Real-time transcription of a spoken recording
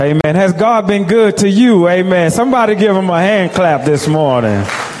Amen. Has God been good to you? Amen. Somebody give him a hand clap this morning.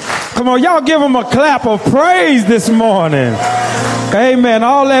 Come on, y'all give him a clap of praise this morning. Amen.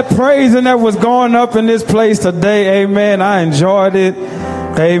 All that praising that was going up in this place today, amen, I enjoyed it.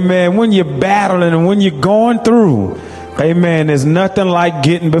 Amen. When you're battling and when you're going through, amen, there's nothing like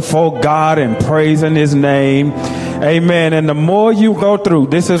getting before God and praising his name. Amen. And the more you go through,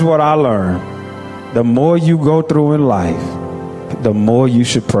 this is what I learned. The more you go through in life, the more you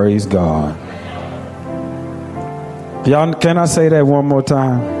should praise God. Y'all, can I say that one more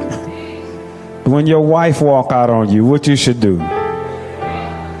time? When your wife walk out on you, what you should do?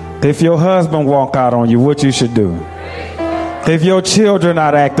 If your husband walk out on you, what you should do? If your children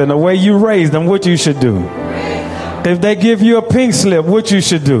not acting the way you raised them, what you should do? If they give you a pink slip, what you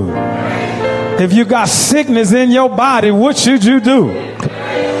should do? If you got sickness in your body, what should you do?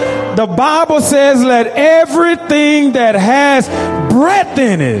 The Bible says, let everything that has breath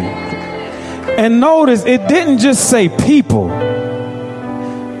in it. And notice, it didn't just say people.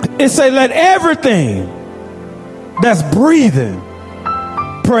 It said, let everything that's breathing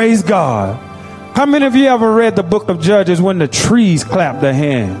praise God. How many of you ever read the book of Judges when the trees clap their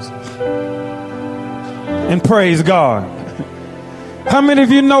hands and praise God? How many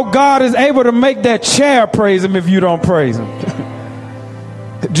of you know God is able to make that chair praise him if you don't praise him?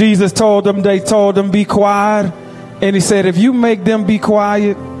 Jesus told them, they told them, be quiet. And he said, if you make them be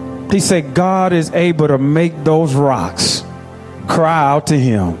quiet, he said, God is able to make those rocks cry out to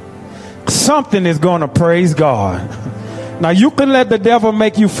him. Something is going to praise God. Now, you can let the devil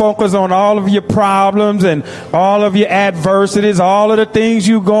make you focus on all of your problems and all of your adversities, all of the things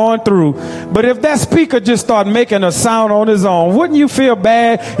you're going through. But if that speaker just start making a sound on his own, wouldn't you feel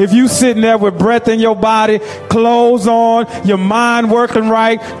bad if you sitting there with breath in your body, clothes on, your mind working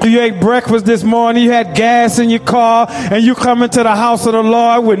right, you ate breakfast this morning, you had gas in your car, and you come into the house of the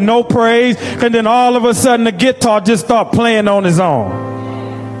Lord with no praise, and then all of a sudden the guitar just start playing on its own.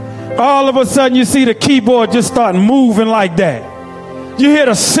 All of a sudden you see the keyboard just start moving like that. You hear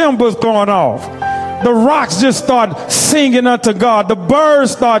the cymbals going off. The rocks just start singing unto God. The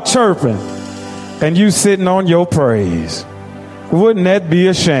birds start chirping. And you sitting on your praise. Wouldn't that be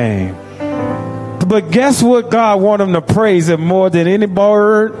a shame? But guess what? God wants them to praise him more than any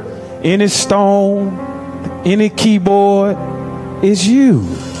bird, any stone, any keyboard. It's you.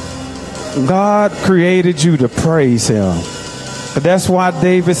 God created you to praise him. That's why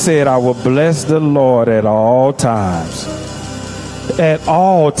David said, I will bless the Lord at all times. At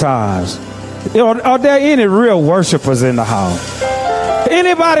all times. Are there any real worshipers in the house?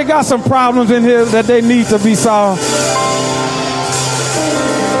 Anybody got some problems in here that they need to be solved?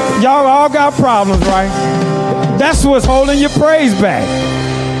 Y'all all got problems, right? That's what's holding your praise back.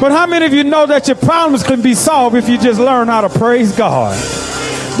 But how many of you know that your problems can be solved if you just learn how to praise God?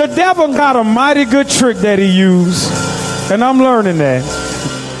 The devil got a mighty good trick that he used. And I'm learning that.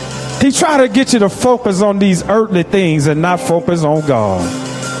 He try to get you to focus on these earthly things and not focus on God.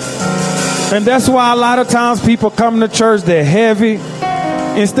 And that's why a lot of times people come to church, they're heavy,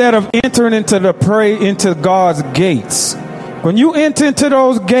 instead of entering into God's gates. When you enter into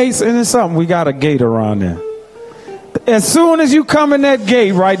those gates, and it's something, we got a gate around there. As soon as you come in that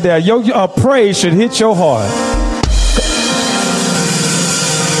gate right there, your praise should hit your heart.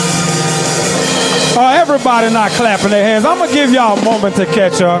 Everybody not clapping their hands. I'm going to give y'all a moment to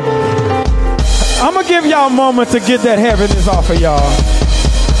catch up. I'm going to give y'all a moment to get that heaviness off of y'all.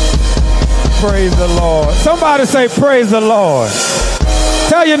 Praise the Lord. Somebody say, praise the Lord.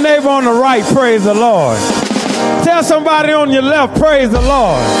 Tell your neighbor on the right, praise the Lord. Tell somebody on your left, praise the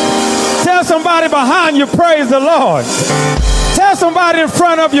Lord. Tell somebody behind you, praise the Lord. Tell somebody in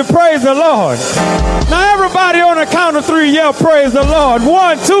front of you, praise the Lord. Now everybody on the count of three, yell, praise the Lord.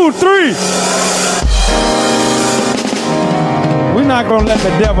 1, 2, 3. We're not going to let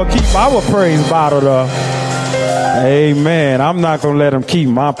the devil keep our praise bottled up. Amen. I'm not going to let him keep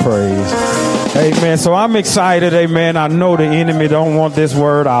my praise. Amen. So I'm excited. Amen. I know the enemy don't want this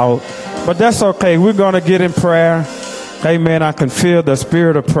word out, but that's okay. We're going to get in prayer. Amen. I can feel the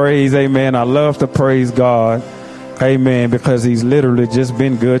spirit of praise. Amen. I love to praise God. Amen. Because he's literally just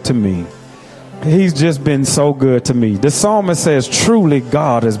been good to me. He's just been so good to me. The psalmist says, truly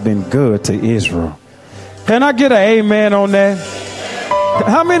God has been good to Israel. Can I get an amen on that?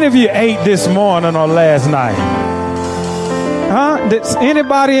 How many of you ate this morning or last night? Huh? Did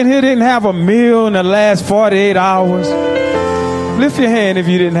anybody in here didn't have a meal in the last 48 hours? Lift your hand if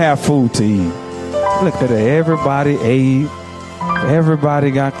you didn't have food to eat. Look at it. Everybody ate.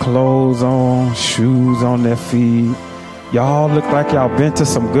 Everybody got clothes on, shoes on their feet. Y'all look like y'all been to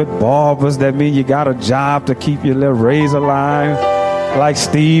some good barbers. That means you got a job to keep your little razor line. like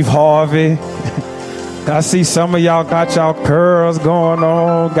Steve Harvey. I see some of y'all got y'all curls going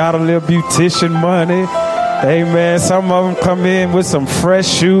on, got a little beautician money. Amen. Some of them come in with some fresh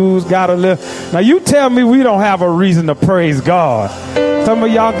shoes, got a little. Now you tell me we don't have a reason to praise God. Some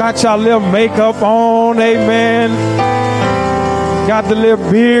of y'all got y'all little makeup on. Amen. Got the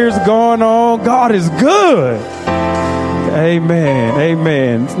little beards going on. God is good. Amen.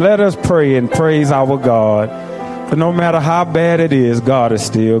 Amen. Let us pray and praise our God. But no matter how bad it is, God is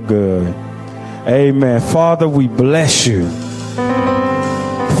still good. Amen. Father, we bless you.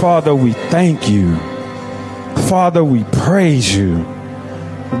 Father, we thank you. Father, we praise you.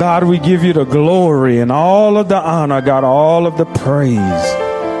 God, we give you the glory and all of the honor. God, all of the praise.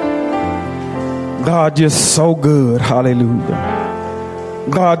 God, you're so good. Hallelujah.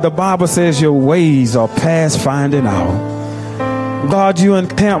 God, the Bible says your ways are past finding out. God, you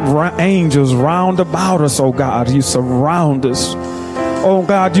encamp angels round about us, oh God. You surround us. Oh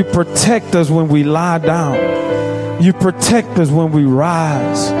God, you protect us when we lie down. You protect us when we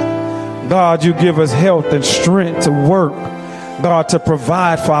rise. God, you give us health and strength to work. God, to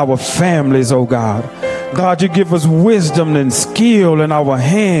provide for our families, oh God. God, you give us wisdom and skill in our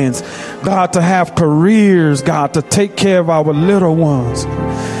hands. God, to have careers, God, to take care of our little ones.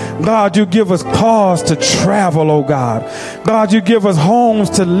 God, you give us cars to travel, oh God. God, you give us homes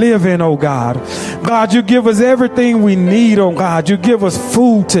to live in, oh God. God, you give us everything we need, oh God. You give us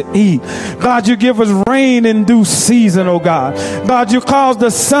food to eat. God, you give us rain in due season, oh God. God, you cause the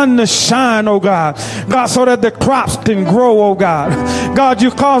sun to shine, oh God. God, so that the crops can grow, oh God. God,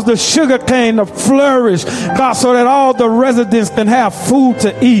 you cause the sugar cane to flourish, God, so that all the residents can have food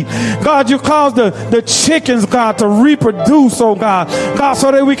to eat. God, you cause the chickens, God, to reproduce, oh God. God,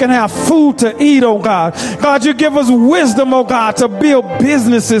 so that we can have food to eat, oh God. God, you give us wisdom, oh God, to build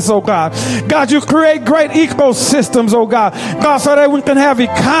businesses, oh God. God, you create great ecosystems, oh God. God, so that we can have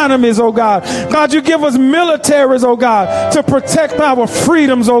economies, oh God. God, you give us militaries, oh God, to protect our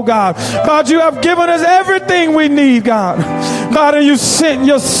freedoms, oh God. God, you have given us everything we need, God. God, and you sent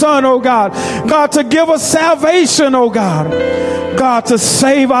your son, oh God. God, to give us salvation, oh God. God, to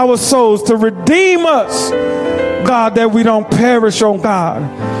save our souls, to redeem us. God, that we don't perish, oh God.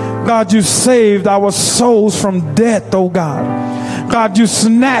 God, you saved our souls from death, oh God. God, you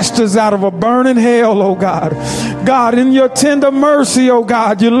snatched us out of a burning hell, oh God. God, in your tender mercy, oh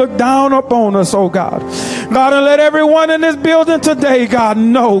God, you look down upon us, oh God. God, and let everyone in this building today, God,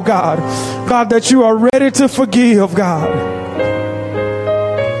 know, God, God, that you are ready to forgive, God.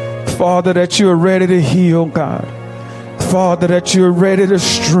 Father, that you are ready to heal, God. Father, that you're ready to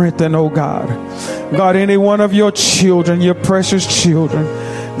strengthen, oh God. God, any one of your children, your precious children,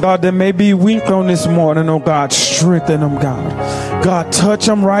 God, that may be weak on this morning, oh God, strengthen them, God. God, touch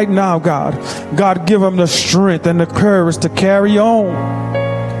them right now, God. God, give them the strength and the courage to carry on.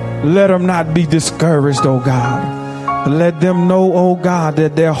 Let them not be discouraged, oh God. Let them know, oh God,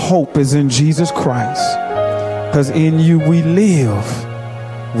 that their hope is in Jesus Christ. Because in you we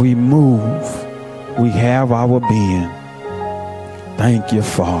live, we move, we have our being. Thank you,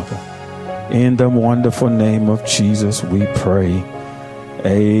 Father. In the wonderful name of Jesus, we pray.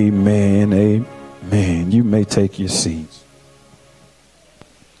 Amen. Amen. You may take your seats.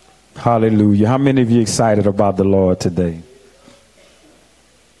 Hallelujah. How many of you excited about the Lord today?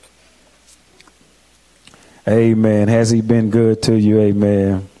 Amen. Has he been good to you?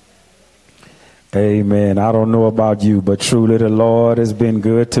 Amen. Amen. I don't know about you, but truly the Lord has been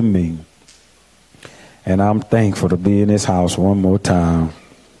good to me. And I'm thankful to be in his house one more time.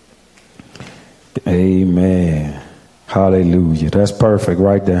 Amen. Hallelujah. That's perfect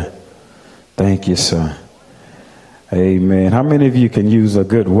right there. Thank you, sir. Amen. How many of you can use a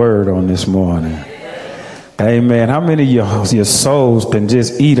good word on this morning? Amen. How many of your souls can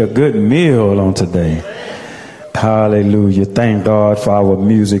just eat a good meal on today? Hallelujah. Thank God for our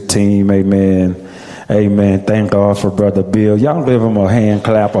music team. Amen. Amen. Thank God for Brother Bill. Y'all give him a hand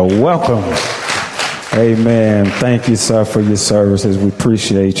clap of welcome. Amen. Thank you, sir, for your services. We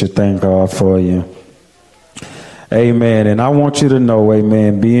appreciate you. Thank God for you. Amen. And I want you to know,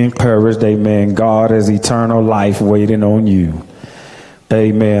 amen, be encouraged. Amen. God has eternal life waiting on you.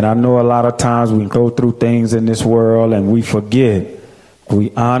 Amen. I know a lot of times we go through things in this world and we forget.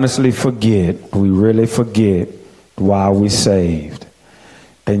 We honestly forget. We really forget why we saved.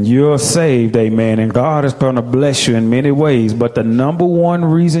 And you're saved, amen. And God is going to bless you in many ways. But the number one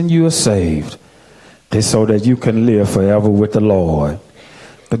reason you are saved is so that you can live forever with the Lord.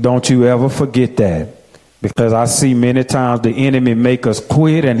 But don't you ever forget that. Because I see many times the enemy make us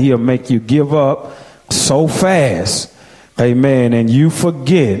quit and he'll make you give up so fast. Amen. And you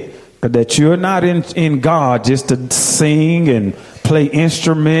forget that you're not in God just to sing and play play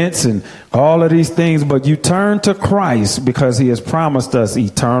instruments and all of these things, but you turn to Christ because he has promised us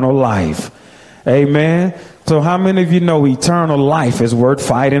eternal life. Amen. So how many of you know eternal life is worth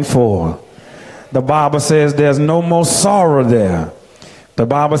fighting for? The Bible says there's no more sorrow there. The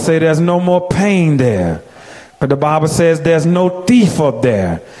Bible says there's no more pain there. But the Bible says there's no thief up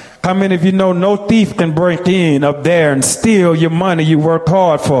there. How many of you know no thief can break in up there and steal your money you worked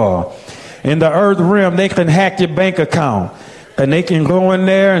hard for? In the earth realm, they can hack your bank account. And they can go in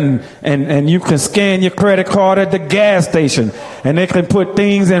there and you can scan your credit card at the gas station. And they can put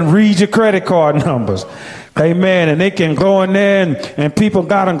things and read your credit card numbers. Amen. And they can go in there and people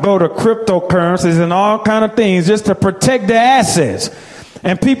got to go to cryptocurrencies and all kind of things just to protect their assets.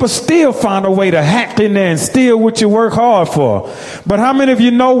 And people still find a way to hack in there and steal what you work hard for. But how many of you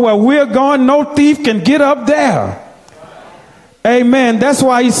know where we're going, no thief can get up there? Amen. That's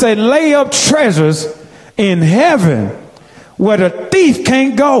why he said, lay up treasures in heaven where the thief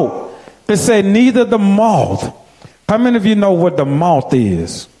can't go. It said, neither the moth. How many of you know what the moth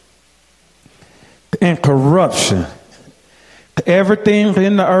is? And corruption. Everything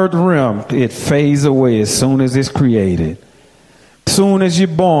in the earth realm, it fades away as soon as it's created. Soon as you're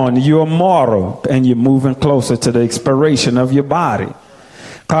born, you're mortal and you're moving closer to the expiration of your body.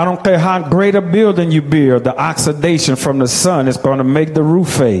 I don't care how great a building you build, the oxidation from the sun is going to make the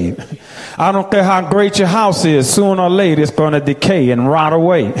roof fade. I don't care how great your house is, sooner or later it's going to decay and rot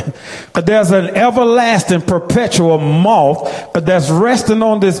away. But there's an everlasting perpetual moth that's resting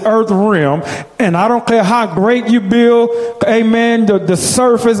on this earth realm. And I don't care how great you build, amen, the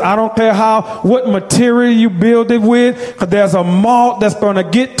surface. I don't care what material you build it with. But there's a moth that's going to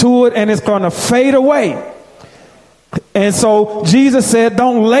get to it and it's going to fade away. And so Jesus said,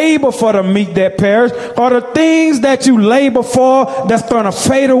 don't labor for the meat that perish, or the things that you labor for that's going to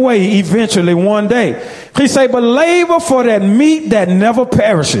fade away eventually one day. He said, but labor for that meat that never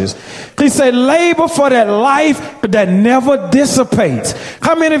perishes. He said, labor for that life that never dissipates.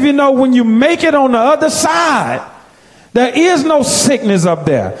 How many of you know when you make it on the other side, there is no sickness up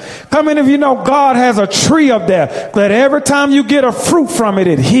there? How many of you know God has a tree up there that every time you get a fruit from it,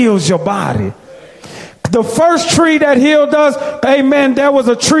 it heals your body? The first tree that healed us, amen, there was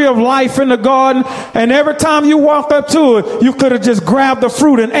a tree of life in the garden. And every time you walked up to it, you could have just grabbed the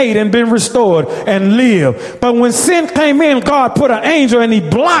fruit and ate and been restored and lived. But when sin came in, God put an angel and he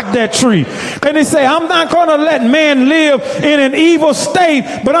blocked that tree. And he said, I'm not going to let man live in an evil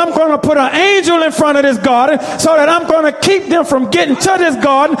state, but I'm going to put an angel in front of this garden so that I'm going to keep them from getting to this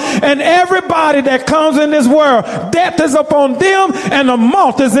garden. And everybody that comes in this world, death is upon them and the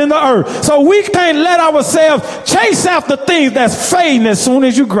moth is in the earth. So we can't let ourselves chase after things that's fading as soon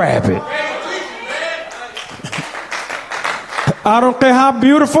as you grab it. I don't care how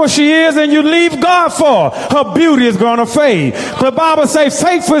beautiful she is and you leave God for her beauty is going to fade. The Bible says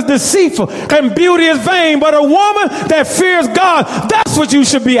faith is deceitful and beauty is vain, but a woman that fears God, that's what you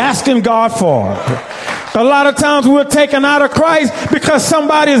should be asking God for. A lot of times we're taken out of Christ because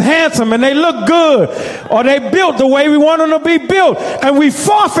somebody is handsome and they look good, or they built the way we want them to be built, and we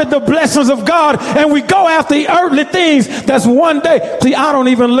forfeit the blessings of God and we go after the earthly things that's one day. See, I don't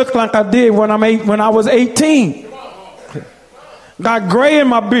even look like I did when I was 18. Got gray in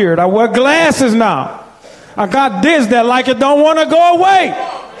my beard. I wear glasses now. I got this that like it don't want to go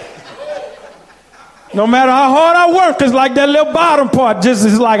away. No matter how hard I work, it's like that little bottom part just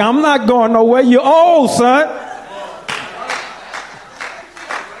is like, I'm not going nowhere. You're old, son.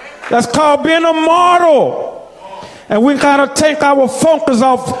 That's called being a mortal. And we got to take our focus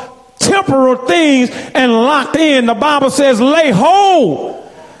off temporal things and lock in. The Bible says, lay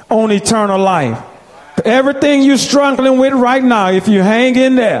hold on eternal life. Everything you're struggling with right now, if you hang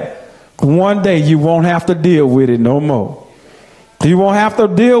in there, one day you won't have to deal with it no more. You won't have to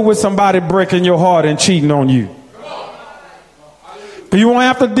deal with somebody breaking your heart and cheating on you. You won't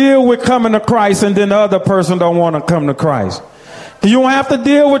have to deal with coming to Christ and then the other person don't want to come to Christ. You won't have to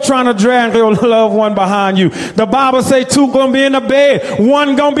deal with trying to drag your loved one behind you. The Bible says two going to be in the bed,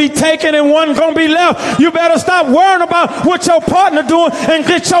 one going to be taken and one going to be left. You better stop worrying about what your partner doing and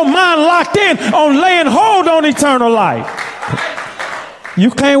get your mind locked in on laying hold on eternal life. You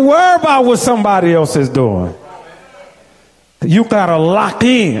can't worry about what somebody else is doing. You got to lock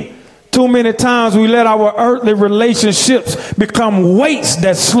in. Too many times we let our earthly relationships become weights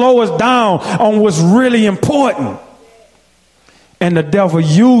that slow us down on what's really important. And the devil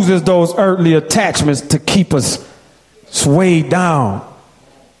uses those earthly attachments to keep us swayed down.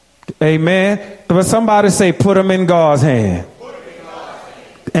 Amen. But somebody say, put them in God's hand.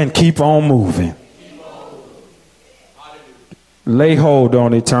 And keep on moving. Lay hold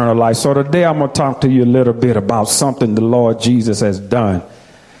on eternal life. So today I'm going to talk to you a little bit about something the Lord Jesus has done.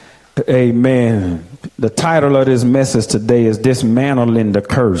 Amen. The title of this message today is Dismantling the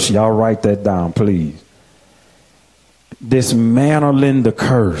Curse. Y'all write that down, please. Dismantling the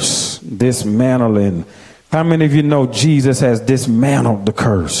curse. Dismantling. How many of you know Jesus has dismantled the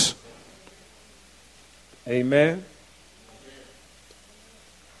curse? Amen.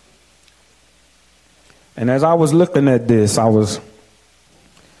 And as I was looking at this, the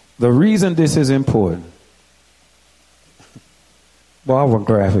reason this is important. Well, our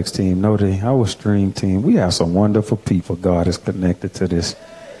graphics team, our stream team, we have some wonderful people God is connected to this.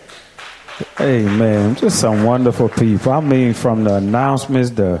 Amen. Just some wonderful people. I mean, from the announcements,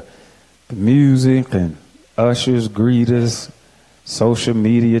 the music and ushers, greeters, social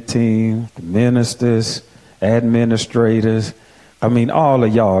media team, ministers, administrators. I mean, all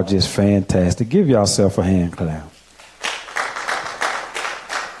of y'all just fantastic. Give yourself a hand clap.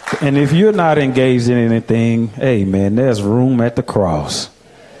 And if you're not engaged in anything, hey, man, there's room at the cross.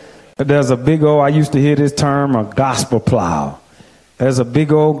 There's a big old, I used to hear this term, a gospel plow. There's a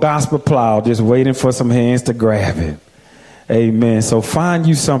big old gospel plow just waiting for some hands to grab it. Amen. So find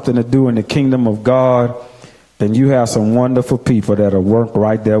you something to do in the kingdom of God, then you have some wonderful people that'll work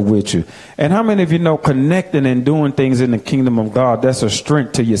right there with you. And how many of you know connecting and doing things in the kingdom of God, that's a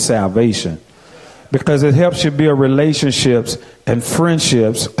strength to your salvation? Because it helps you build relationships and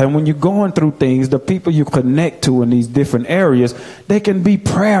friendships. And when you're going through things, the people you connect to in these different areas, they can be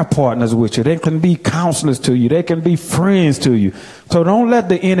prayer partners with you. They can be counselors to you. They can be friends to you. So don't let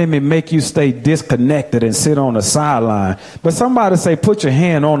the enemy make you stay disconnected and sit on the sideline. But somebody say, put your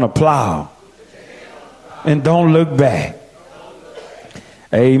hand on the plow and don't look back.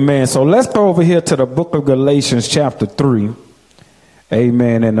 Amen. So let's go over here to the book of Galatians chapter 3.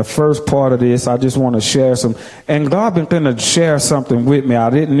 Amen. And the first part of this, I just want to share some. And God been going to share something with me.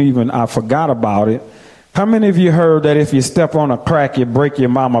 I forgot about it. How many of you heard that if you step on a crack, you break your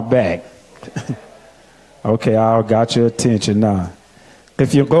mama back? Okay, I got your attention now.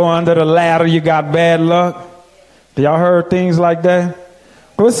 If you go under the ladder, you got bad luck. Y'all heard things like that?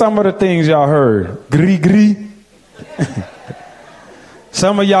 What's some of the things y'all heard? Gree.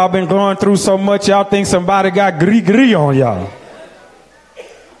 Some of y'all been going through so much, y'all think somebody got gree on y'all.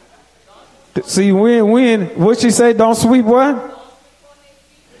 See, what she say? Don't sweep what?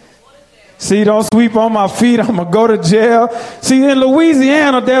 See, don't sweep on my feet. I'm going to go to jail. See, in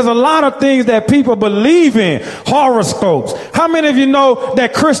Louisiana, there's a lot of things that people believe in. Horoscopes. How many of you know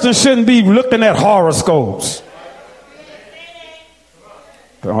that Christians shouldn't be looking at horoscopes?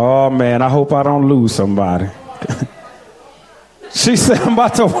 Oh, man, I hope I don't lose somebody. She said, I'm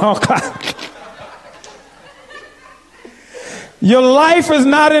about to walk out. Your life is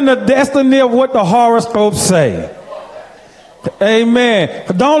not in the destiny of what the horoscopes say. Amen.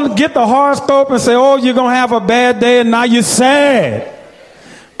 Don't get the horoscope and say, oh, you're going to have a bad day and now you're sad.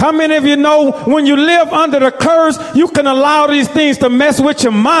 How many of you know when you live under the curse, you can allow these things to mess with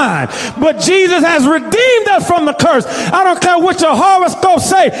your mind? But Jesus has redeemed us from the curse. I don't care what your horoscope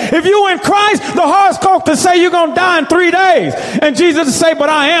say. If you in Christ, the horoscope can say you're going to die in 3 days. And Jesus will say, but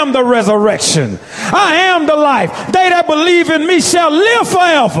I am the resurrection. I am the life. They that believe in me shall live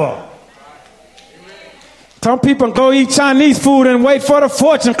forever. Some people go eat Chinese food and wait for the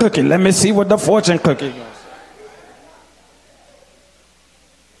fortune cookie. Let me see what the fortune cookie is.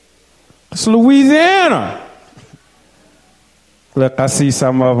 It's Louisiana. Look, I see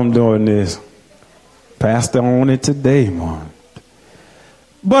some of them doing this. Pastor on it today, man.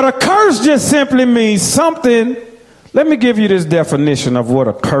 But a curse just simply means something. Let me give you this definition of what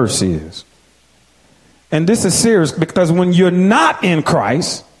a curse is. And this is serious because when you're not in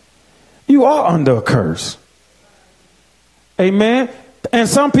Christ, you are under a curse. Amen. And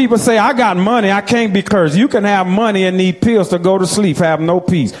some people say, I got money, I can't be cursed. You can have money and need pills to go to sleep, have no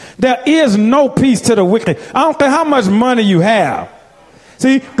peace. There is no peace to the wicked. I don't care how much money you have.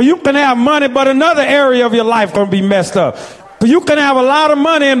 See, you can have money, but another area of your life going to be messed up. You can have a lot of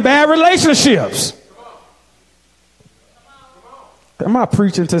money and bad relationships. Am I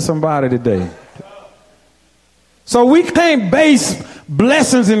preaching to somebody today? So we can't base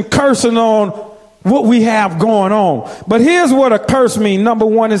blessings and cursing on what we have going on. But here's what a curse means. Number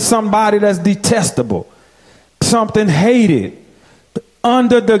one is somebody that's detestable, something hated,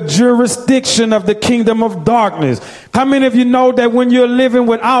 under the jurisdiction of the kingdom of darkness. How many of you know that when you're living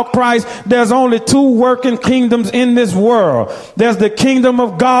without Christ, there's only two working kingdoms in this world? There's the kingdom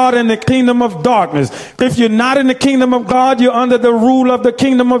of God and the kingdom of darkness. If you're not in the kingdom of God, you're under the rule of the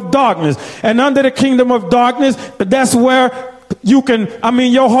kingdom of darkness. And under the kingdom of darkness, that's where you can,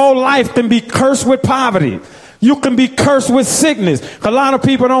 your whole life can be cursed with poverty, You can be cursed with sickness. A lot of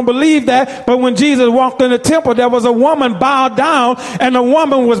people don't believe that, but when Jesus walked in the temple, there was a woman bowed down, and the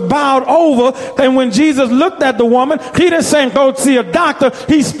woman was bowed over. And when Jesus looked at the woman, he didn't say, go see a doctor.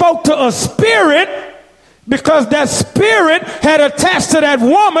 He spoke to a spirit, because that spirit had attached to that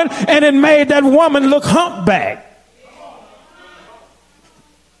woman, and it made that woman look humpbacked.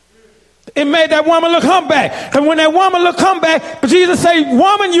 It made that woman look humpbacked. And when that woman looked humpbacked, Jesus said,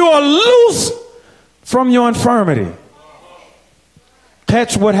 woman, you are loose from your infirmity.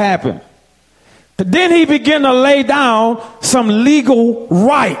 Catch what happened. Then he began to lay down some legal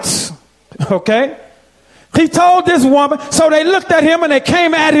rights. Okay? He told this woman, so they looked at him and they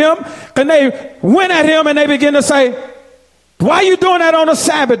came at him and they went at him and they began to say, why are you doing that on a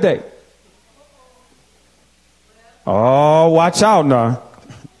Sabbath day? Oh, watch out now.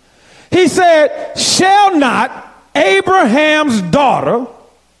 He said, shall not Abraham's daughter,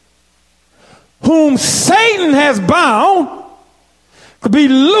 whom Satan has bound, be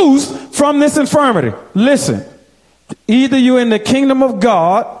loosed from this infirmity? Listen, either you're in the kingdom of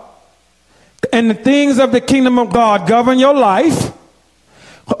God and the things of the kingdom of God govern your life,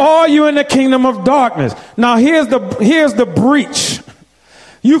 or you're in the kingdom of darkness. Now here's the breach.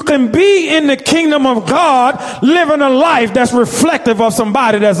 You can be in the kingdom of God living a life that's reflective of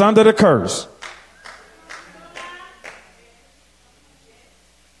somebody that's under the curse.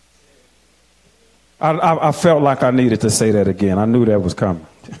 I felt like I needed to say that again. I knew that was coming.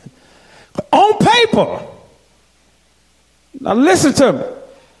 On paper. Now listen to me.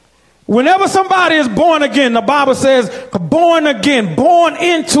 Whenever somebody is born again, the Bible says born again, born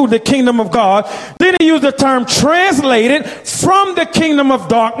into the kingdom of God. Then he used the term translated from the kingdom of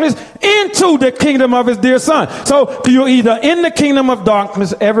darkness into the kingdom of his dear son. So you're either in the kingdom of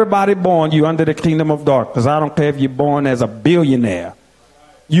darkness, everybody born, you under the kingdom of darkness. I don't care if you're born as a billionaire.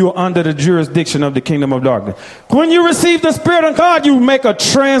 You're under the jurisdiction of the kingdom of darkness. When you receive the Spirit of God, you make a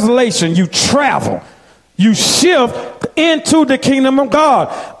translation. You travel. You shift into the kingdom of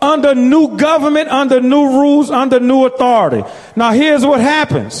God under new government, under new rules, under new authority. Now here's what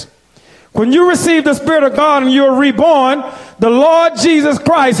happens. When you receive the Spirit of God and you're reborn, the Lord Jesus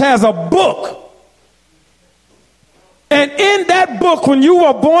Christ has a book. And in that book, when you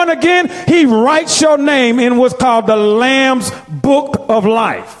were born again, he writes your name in what's called the Lamb's Book of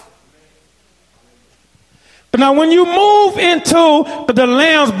Life. Now, when you move into the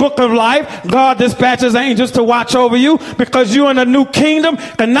Lamb's Book of Life, God dispatches angels to watch over you because you're in a new kingdom.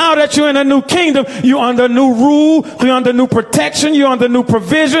 And now that you're in a new kingdom, you're under new rule, you're under new protection, you're under new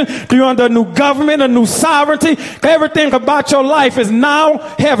provision, you're under a new government, a new sovereignty. Everything about your life is now,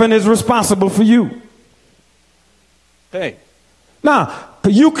 heaven is responsible for you. Hey. Now,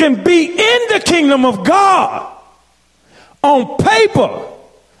 you can be in the kingdom of God on paper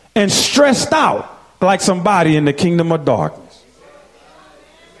and stressed out like somebody in the kingdom of darkness.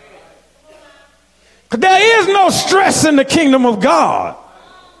 There is no stress in the kingdom of God.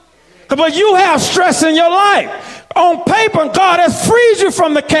 But you have stress in your life. On paper, God has freed you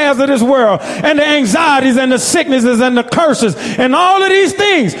from the cares of this world and the anxieties and the sicknesses and the curses and all of these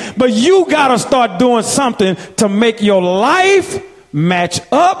things. But you got to start doing something to make your life match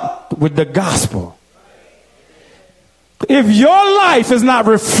up with the gospel. If your life is not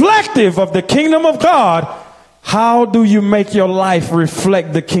reflective of the kingdom of God, how do you make your life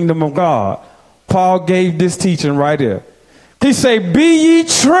reflect the kingdom of God? Paul gave this teaching right here. He said, be ye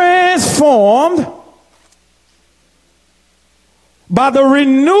transformed by the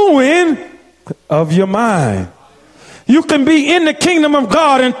renewing of your mind. You can be in the kingdom of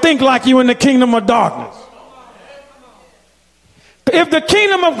God and think like you're in the kingdom of darkness. If the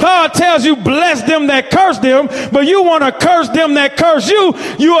kingdom of God tells you bless them that curse them, but you want to curse them that curse you,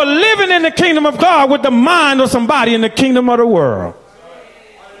 you are living in the kingdom of God with the mind of somebody in the kingdom of the world.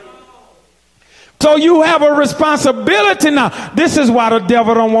 So you have a responsibility now. This is why the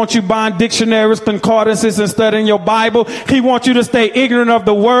devil don't want you buying dictionaries, concordances, and studying your Bible. He wants you to stay ignorant of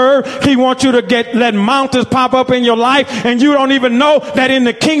the word. He wants you to let mountains pop up in your life, and you don't even know that in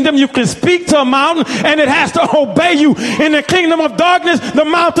the kingdom you can speak to a mountain and it has to obey you. In the kingdom of darkness, the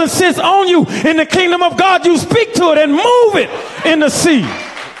mountain sits on you. In the kingdom of God, you speak to it and move it in the sea.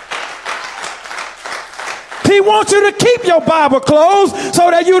 He wants you to keep your Bible closed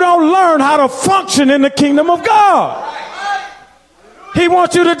so that you don't learn how to function in the kingdom of God. He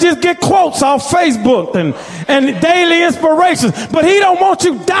wants you to just get quotes off Facebook and daily inspirations. But he don't want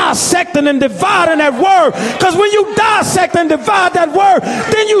you dissecting and dividing that word. Because when you dissect and divide that word,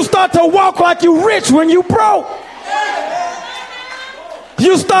 then you start to walk like you rich when you broke.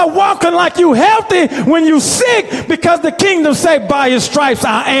 You start walking like you healthy when you sick, because the kingdom say, by his stripes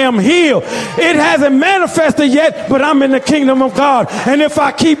I am healed. It hasn't manifested yet, but I'm in the kingdom of God. And if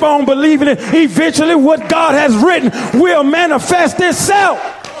I keep on believing it, eventually what God has written will manifest itself.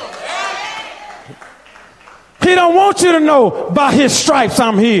 He don't want you to know by his stripes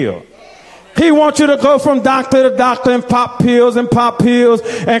I'm healed. He wants you to go from doctor to doctor and pop pills and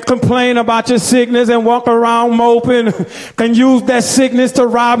complain about your sickness and walk around moping and use that sickness to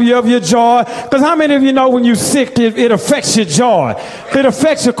rob you of your joy. Because how many of you know when you're sick, it affects your joy? It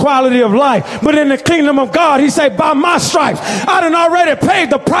affects your quality of life. But in the kingdom of God, he said, by my stripes, I done already paid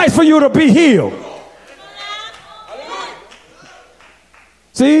the price for you to be healed.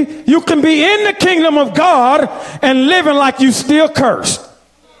 See, you can be in the kingdom of God and living like you still cursed.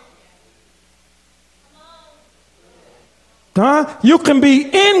 You can be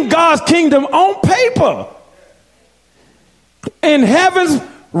in God's kingdom on paper. In heaven's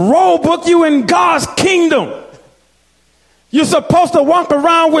roll book, you in God's kingdom. You're supposed to walk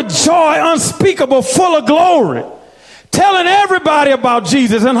around with joy unspeakable, full of glory, telling everybody about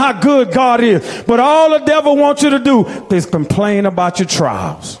Jesus and how good God is. But all the devil wants you to do is complain about your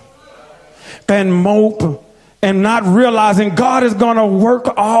trials and mope and not realizing God is going to work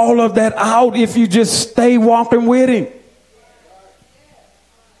all of that out if you just stay walking with him.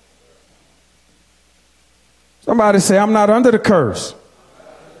 Somebody say, I'm not under the curse.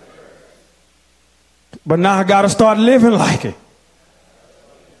 But now I got to start living like it.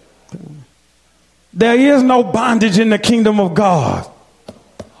 There is no bondage in the kingdom of God.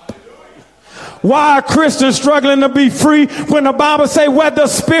 Why are Christians struggling to be free when the Bible says where the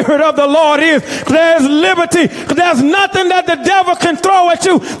Spirit of the Lord is, there's liberty? There's nothing that the devil can throw at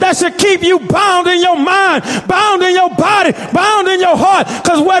you that should keep you bound in your mind, bound in your body, bound in your heart.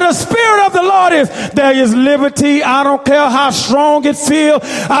 Because where the Spirit of the Lord is, there is liberty. I don't care how strong it feels.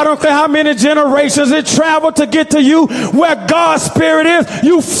 I don't care how many generations it traveled to get to you. Where God's Spirit is,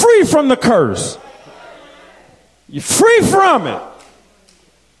 you free from the curse. You're free from it.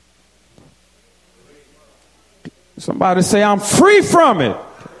 Somebody say, I'm free from it.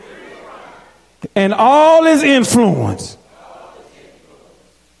 And all his influence.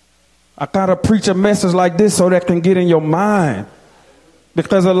 I got to preach a message like this so that can get in your mind.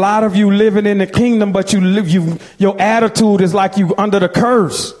 Because a lot of you living in the kingdom, but your attitude is like you under the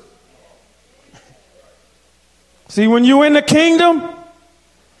curse. See, when you in the kingdom,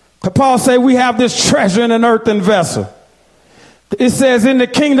 Paul said we have this treasure in an earthen vessel. It says in the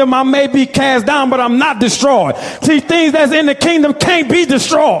kingdom I may be cast down, but I'm not destroyed. See, things that's in the kingdom can't be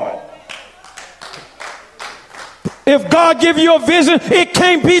destroyed. If God give you a vision, it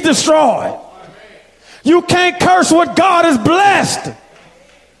can't be destroyed. You can't curse what God has blessed.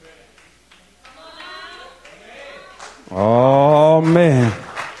 Oh, man.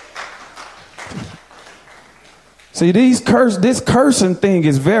 See, this cursing thing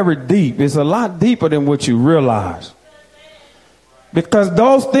is very deep. It's a lot deeper than what you realize. Because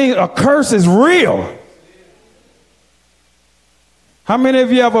those things, a curse is real. How many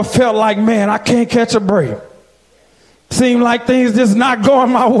of you ever felt like, man, I can't catch a break? Seem like things just not going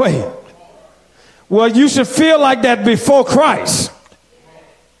my way. Well, you should feel like that before Christ.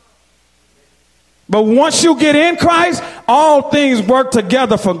 But once you get in Christ, all things work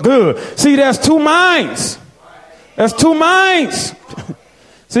together for good. See, there's two minds. There's two minds.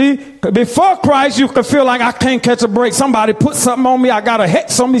 See, before Christ, you could feel like I can't catch a break. Somebody put something on me. I got a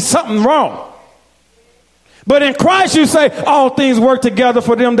hex on me. Something wrong. But in Christ, you say all things work together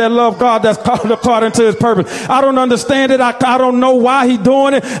for them that love God, that's called according to his purpose. I don't understand it. I don't know why he's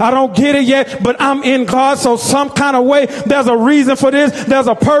doing it. I don't get it yet, but I'm in God. So some kind of way, there's a reason for this. There's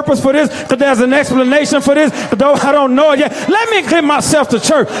a purpose for this. There's an explanation for this. Though I don't know it yet. Let me get myself to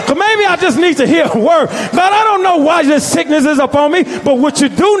church. Because maybe I just need to hear a word. God, I don't know why this sickness is upon me, but what you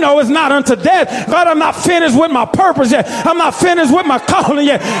do know is not unto death. God, I'm not finished with my purpose yet. I'm not finished with my calling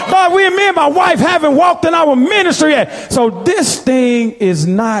yet. God, me and my wife haven't walked in our ministry yet. So this thing is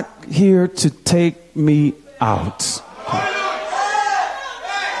not here to take me out.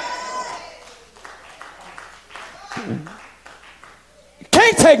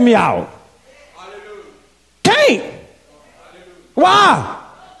 Can't take me out. Can't. Why?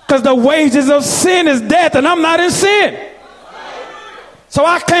 Because the wages of sin is death and I'm not in sin. So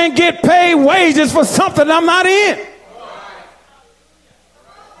I can't get paid wages for something I'm not in.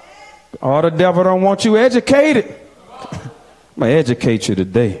 Oh, the devil don't want you educated. I'm going to educate you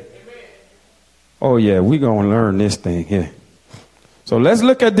today. Oh, yeah, we're going to learn this thing here. So let's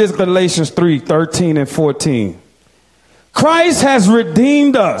look at this Galatians 3:13 and 14. Christ has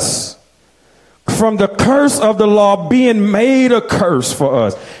redeemed us from the curse of the law, being made a curse for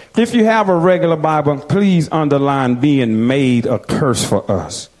us. If you have a regular Bible, please underline being made a curse for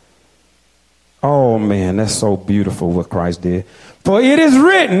us. Oh man, that's so beautiful what Christ did. For it is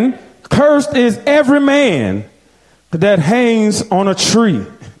written, cursed is every man that hangs on a tree.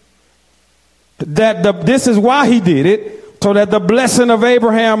 This is why he did it, so that the blessing of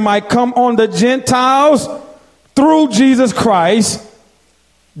Abraham might come on the Gentiles through Jesus Christ,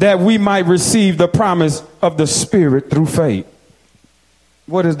 that we might receive the promise of the Spirit through faith.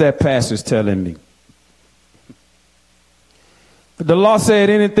 What is that passage telling me? The law said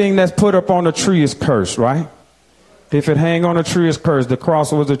anything that's put up on a tree is cursed, right? If it hang on a tree, it's cursed. The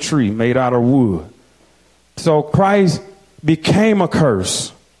cross was a tree made out of wood. So Christ became a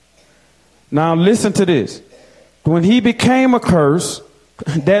curse. Now listen to this. When he became a curse,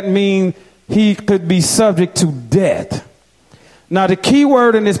 that means he could be subject to death. Now the key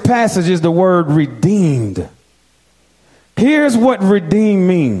word in this passage is the word redeemed. Here's what redeemed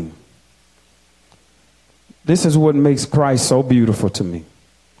means. This is what makes Christ so beautiful to me.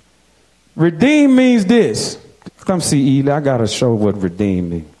 Redeemed means this. Come see Eli, I got to show what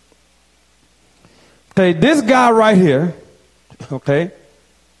redeemed means. Okay, this guy right here, okay,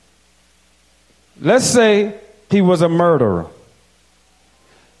 let's say he was a murderer.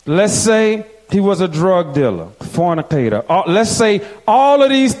 Let's say he was a drug dealer, fornicator. Let's say all of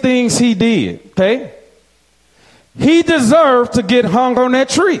these things he did, okay? He deserved to get hung on that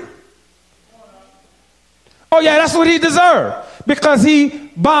tree. Oh yeah, that's what he deserved. Because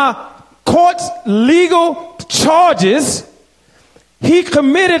he, by court's legal charges, he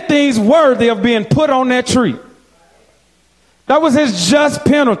committed things worthy of being put on that tree. That was his just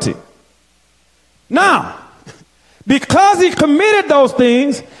penalty. Now, because he committed those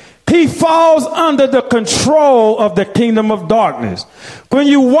things, he falls under the control of the kingdom of darkness. When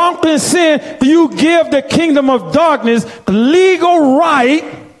you walk in sin, you give the kingdom of darkness legal right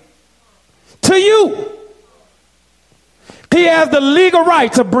to you. He has the legal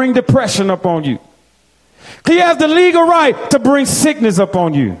right to bring depression upon you. He has the legal right to bring sickness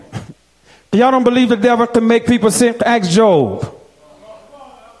upon you. Y'all don't believe the devil can make people sick? Ask Job.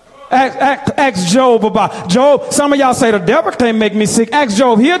 Ask Job about Job. Some of y'all say the devil can't make me sick. Ask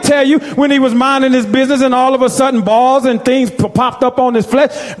Job. He'll tell you when he was minding his business and all of a sudden balls and things popped up on his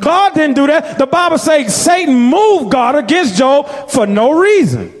flesh. God didn't do that. The Bible says Satan moved God against Job for no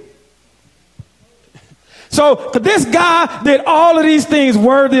reason. So this guy did all of these things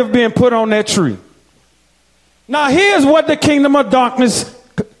worthy of being put on that tree. Now here's what the kingdom of darkness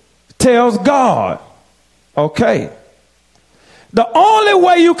tells God. Okay. The only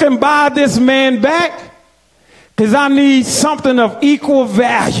way you can buy this man back is I need something of equal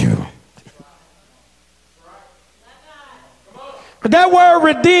value. But that word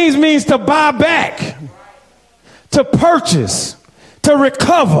redeems means to buy back, to purchase, to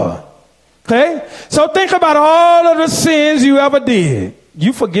recover. Okay? So think about all of the sins you ever did.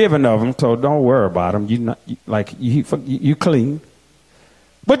 You forgiven of them, so don't worry about them. You clean.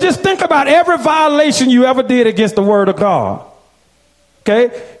 But just think about every violation you ever did against the word of God.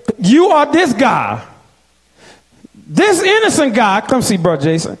 Okay? You are this guy. This innocent guy. Come see Brother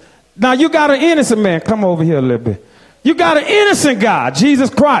Jason. Now you got an innocent man. Come over here a little bit. You got an innocent guy, Jesus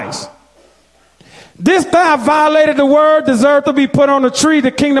Christ. This guy violated the word, deserved to be put on a tree.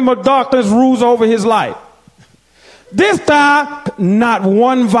 The kingdom of darkness rules over his life. This guy, not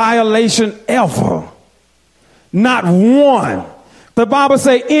one violation ever. Not one. The Bible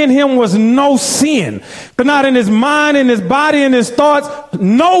says in him was no sin. But not in his mind, in his body, in his thoughts,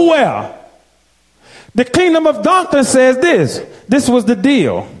 nowhere. The kingdom of darkness says this. This was the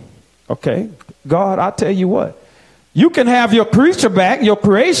deal. Okay, God, I'll tell you what. You can have your creature back, your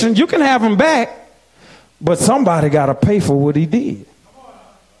creation, you can have him back. But somebody got to pay for what he did.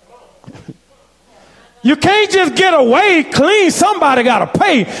 You can't just get away clean. Somebody got to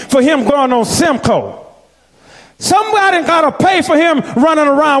pay for him going on Simcoe. Somebody got to pay for him running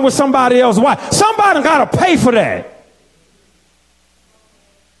around with somebody else's wife. Somebody got to pay for that.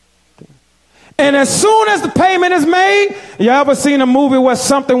 And as soon as the payment is made, you ever seen a movie where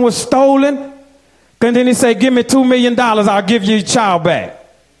something was stolen? And then he say, give me $2 million, I'll give you your child back.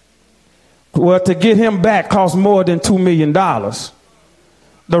 Well, to get him back cost more than $2 million.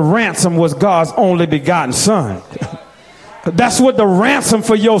 The ransom was God's only begotten son. That's what the ransom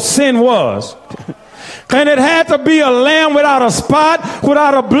for your sin was. And it had to be a lamb without a spot,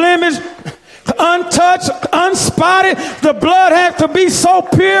 without a blemish. untouched, unspotted. The blood had to be so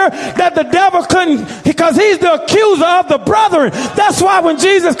pure that the devil couldn't, because he's the accuser of the brethren. That's why when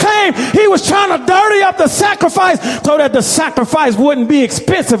Jesus came, he was trying to dirty up the sacrifice so that the sacrifice wouldn't be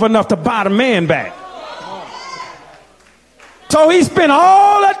expensive enough to buy the man back. So he spent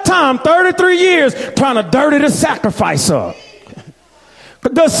all that time, 33 years, trying to dirty the sacrifice up.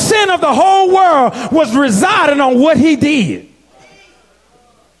 The sin of the whole world was residing on what he did.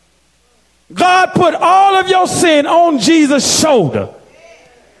 God put all of your sin on Jesus' shoulder.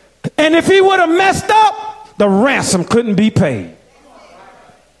 And if he would have messed up, the ransom couldn't be paid.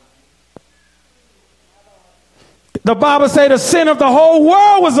 The Bible says the sin of the whole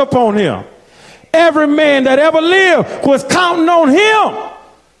world was upon him. Every man that ever lived was counting on him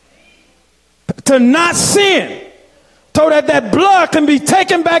to not sin, so that that blood can be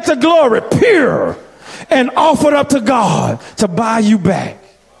taken back to glory, pure, and offered up to God to buy you back.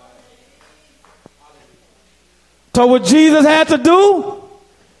 So what Jesus had to do,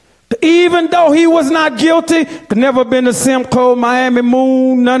 even though he was not guilty, could never been to Simcoe, Miami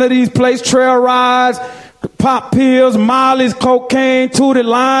Moon, none of these places, trail rides, pop pills, Molly's, cocaine, tooted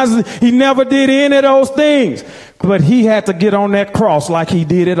lines. He never did any of those things. But he had to get on that cross like he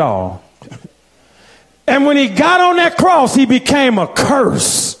did it all. And when he got on that cross, he became a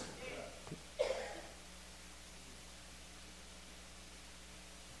curse.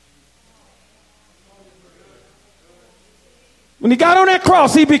 When he got on that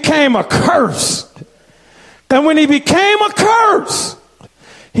cross, he became a curse. And when he became a curse,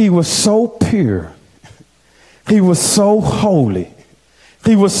 he was so pure. He was so holy.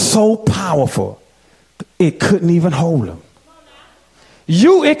 He was so powerful. It couldn't even hold him.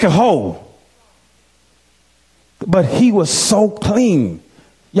 You, it could hold. But he was so clean.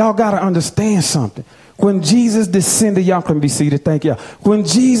 Y'all got to understand something. When Jesus descended, y'all can be seated, thank y'all. When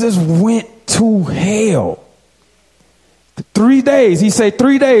Jesus went to hell, 3 days, he said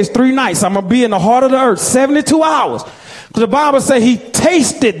 3 days, 3 nights, I'm going to be in the heart of the earth, 72 hours. The Bible says he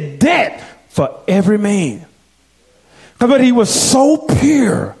tasted death for every man. But he was so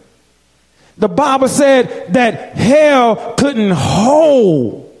pure. The Bible said that hell couldn't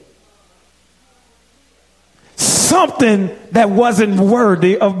hold something that wasn't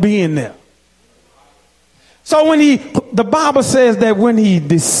worthy of being there. So when the Bible says that when he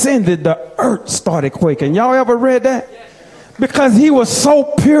descended, the earth started quaking. Y'all ever read that? Because he was so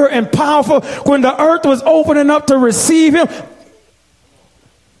pure and powerful, when the earth was opening up to receive him,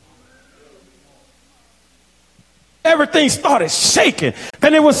 everything started shaking.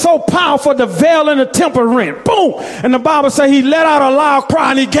 And it was so powerful, the veil in the temple rent. Boom. And the Bible says he let out a loud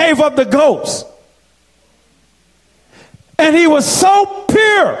cry and he gave up the ghost. And he was so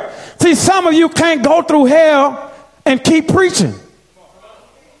pure. See, some of you can't go through hell and keep preaching.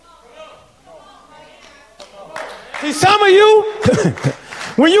 See, some of you,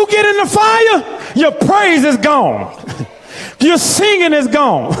 when you get in the fire, your praise is gone. Your singing is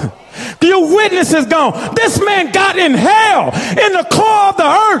gone. Your witness is gone. This man got in hell, in the core of the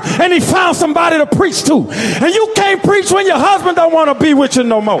earth, and he found somebody to preach to. And you can't preach when your husband don't want to be with you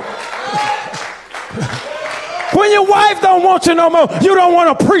no more. When your wife don't want you no more, you don't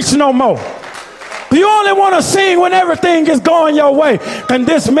want to preach no more. You only want to sing when everything is going your way. And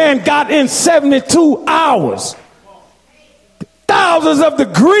this man got in 72 hours. Thousands of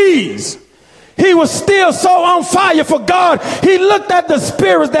degrees. He was still so on fire for God. He looked at the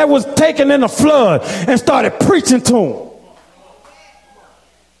spirits that was taken in the flood and started preaching to them.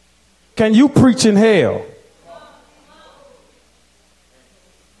 Can you preach in hell?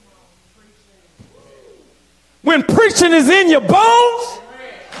 When preaching is in your bones,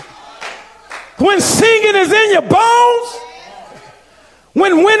 when singing is in your bones,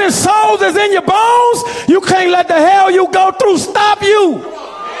 when winning souls is in your bones, you can't let the hell you go through stop you.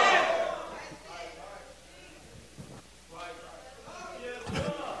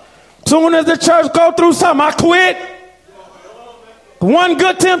 Soon as the church go through something, I quit. One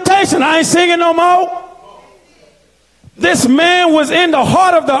good temptation, I ain't singing no more. This man was in the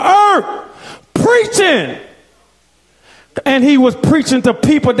heart of the earth preaching. And he was preaching to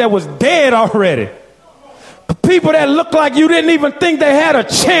people that was dead already. People that looked like you didn't even think they had a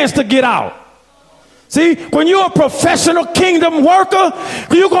chance to get out. See, when you're a professional kingdom worker,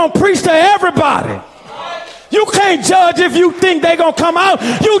 you're going to preach to everybody. You can't judge if you think they're going to come out.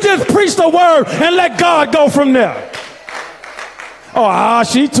 You just preach the word and let God go from there. Oh,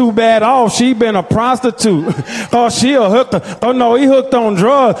 she too bad. Oh, she been a prostitute. Oh, she a hooker. Oh, no, he hooked on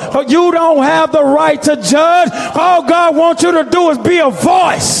drugs. Oh, you don't have the right to judge. All God wants you to do is be a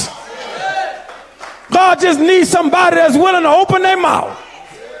voice. God just needs somebody that's willing to open their mouth.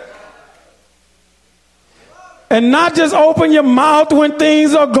 And not just open your mouth when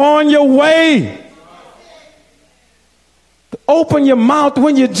things are going your way. Open your mouth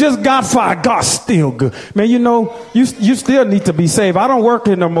when you just got fired. God's still good. Man, you know, you still need to be saved. I don't work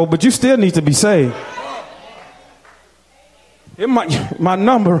here no more, but you still need to be saved. My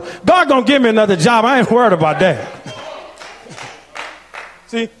number, God gonna give me another job. I ain't worried about that.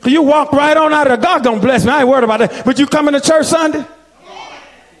 See, you walk right on out of there. God gonna bless me. I ain't worried about that. But you coming to church Sunday?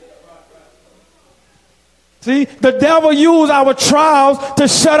 See, the devil used our trials to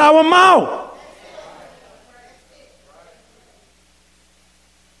shut our mouth.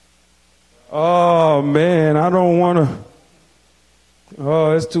 Oh, man, I don't want to.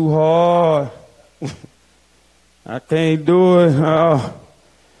 Oh, it's too hard. I can't do it.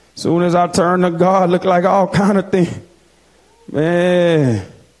 Soon as I turn to God, look like all kind of things. Man,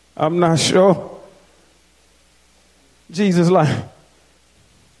 I'm not sure. Jesus like,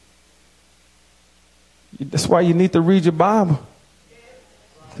 that's why you need to read your Bible.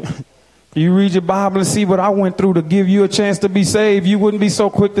 You read your Bible and see what I went through to give you a chance to be saved. You wouldn't be so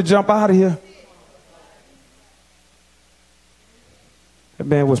quick to jump out of here. That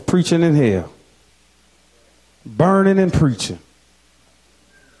man was preaching in hell. Burning and preaching.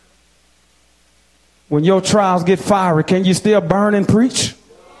 When your trials get fiery, can you still burn and preach?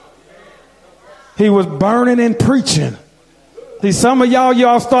 He was burning and preaching. See, some of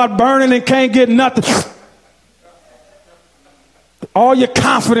y'all start burning and can't get nothing. All your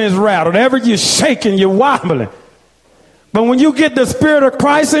confidence rattled. Ever you're shaking, you're wobbling. But when you get the Spirit of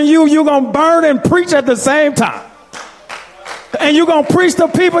Christ in you, you're going to burn and preach at the same time. And you're going to preach to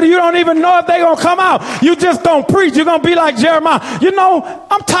people that you don't even know if they're going to come out. You just going to preach. You're going to be like Jeremiah. You know,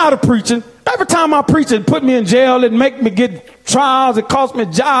 I'm tired of preaching. Every time I preach, it put me in jail. It make me get trials. It cost me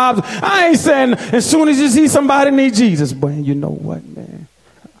jobs. I ain't saying as soon as you see somebody need Jesus. But you know what, man?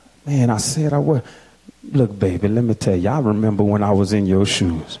 Man, I said I would. Look, baby, let me tell you. I remember when I was in your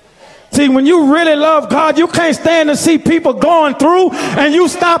shoes. See, when you really love God, you can't stand to see people going through and you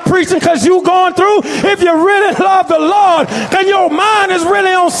stop preaching because you going through. If you really love the Lord and your mind is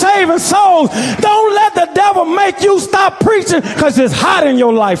really on saving souls, don't let the devil make you stop preaching because it's hot in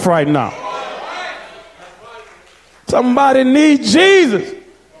your life right now. Somebody needs Jesus.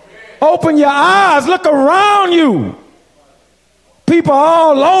 Open your eyes. Look around you. People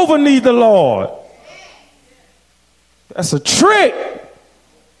all over need the Lord. That's a trick.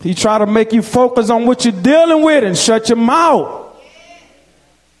 He try to make you focus on what you're dealing with and shut your mouth.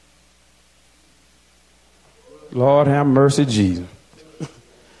 Lord have mercy, Jesus.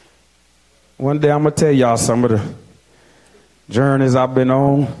 One day I'm going to tell y'all some of the journeys I've been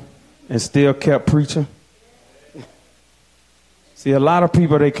on and still kept preaching. See, a lot of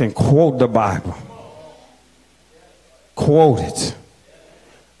people, they can quote the Bible. Quote it.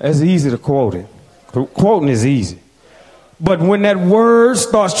 It's easy to quote it. Quoting is easy. But when that word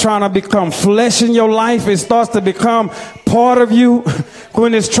starts trying to become flesh in your life, it starts to become part of you.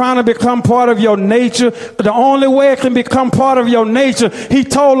 When it's trying to become part of your nature, the only way it can become part of your nature, he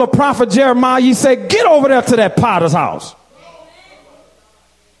told the prophet Jeremiah, he said, get over there to that potter's house.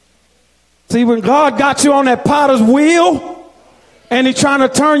 See, when God got you on that potter's wheel and he's trying to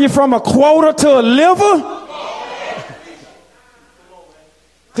turn you from a quota to a liver.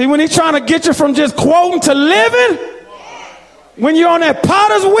 See, when he's trying to get you from just quoting to living. When you're on that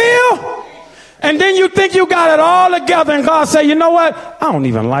potter's wheel, and then you think you got it all together, and God say, you know what? I don't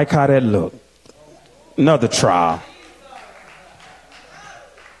even like how that looked. Another trial.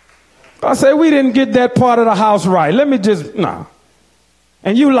 God say, we didn't get that part of the house right. Let me just, nah.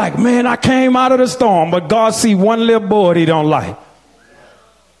 And you like, man, I came out of the storm, but God see one little board he don't like.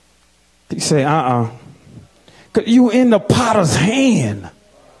 He say, Cause you in the potter's hand.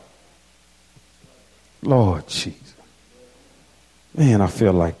 Lord Jesus. Man, I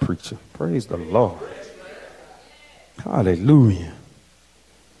feel like preaching. Praise the Lord. Hallelujah.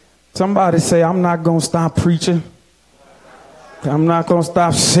 Somebody say, I'm not going to stop preaching. I'm not going to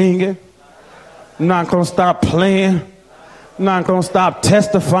stop singing. I'm not going to stop playing. I'm not going to stop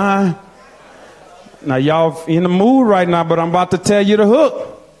testifying. Now, y'all in the mood right now, but I'm about to tell you the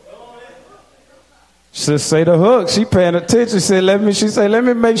hook. She say the hook. She paying attention. She said, let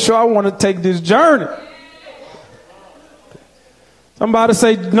me make sure I want to take this journey. Somebody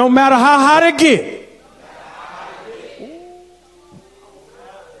say, no matter how hot it get.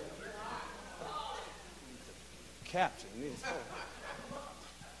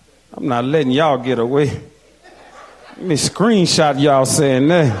 I'm not letting y'all get away. Let me screenshot y'all saying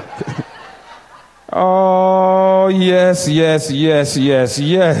that. Oh, yes, yes, yes, yes,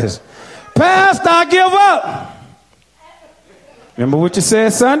 yes. Pastor, I give up. Remember what you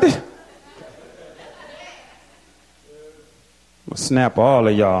said Sunday? I'm going to snap all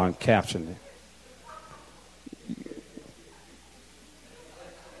of y'all and caption it.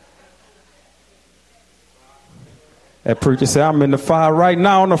 That preacher said, I'm in the fire right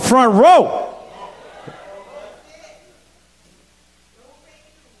now on the front row.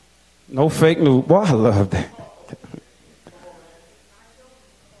 No fake news. Boy, I love that.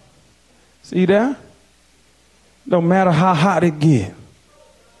 See that? No matter how hot it gets,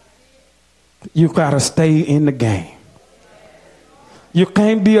 you got to stay in the game. You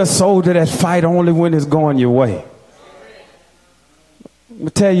can't be a soldier that fight only when it's going your way. I'm going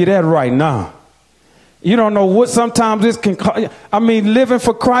to tell you that right now. You don't know what sometimes this can cost. I mean, living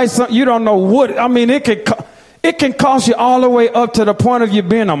for Christ, you don't know what. I mean, it can cost you all the way up to the point of you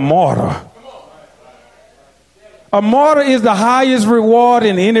being a martyr. A martyr is the highest reward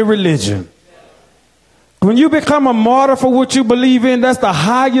in any religion. When you become a martyr for what you believe in, that's the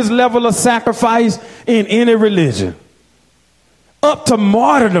highest level of sacrifice in any religion. Up to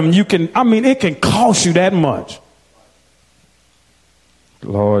martyrdom, it can cost you that much.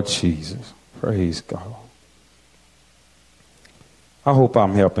 Lord Jesus. Praise God. I hope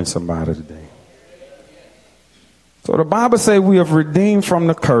I'm helping somebody today. So the Bible says we have redeemed from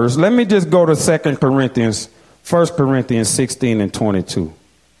the curse. Let me just go to 1 Corinthians 16 and 22.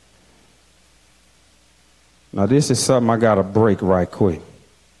 Now this is something I got to break right quick.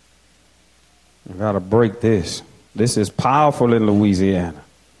 I got to break this. This is powerful in Louisiana.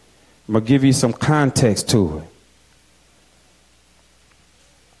 I'm going to give you some context to it.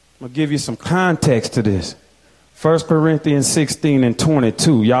 I'm going to give you some context to this. 1 Corinthians 16 and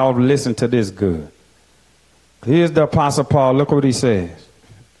 22. Y'all listen to this good. Here's the Apostle Paul. Look what he says.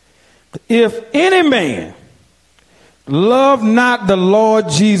 If any man love not the Lord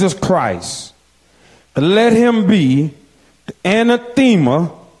Jesus Christ, let him be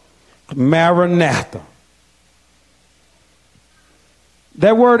anathema, maranatha.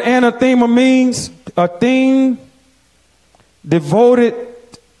 That word anathema means a thing devoted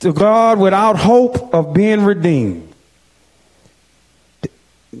to God without hope of being redeemed.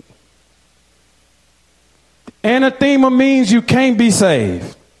 Anathema means you can't be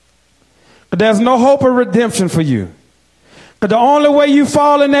saved. There's no hope of redemption for you. But the only way you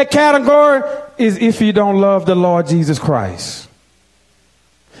fall in that category is if you don't love the Lord Jesus Christ.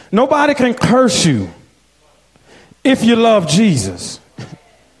 Nobody can curse you if you love Jesus.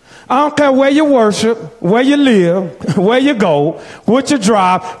 I don't care where you worship, where you live, where you go, what you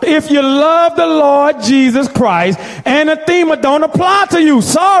drive. If you love the Lord Jesus Christ, anathema don't apply to you.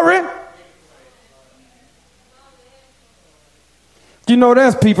 Sorry. You know,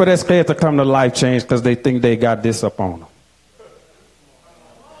 there's people that's scared to come to Life Change because they think they got this up on them.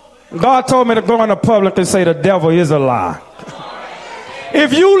 God told me to go in the public and say the devil is a lie.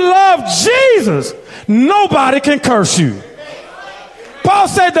 If you love Jesus, nobody can curse you. Paul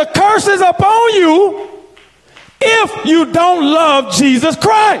said the curse is upon you if you don't love Jesus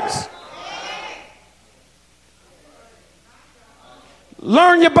Christ.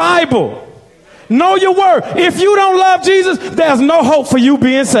 Learn your Bible. Know your word. If you don't love Jesus, there's no hope for you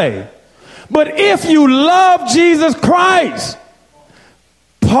being saved. But if you love Jesus Christ,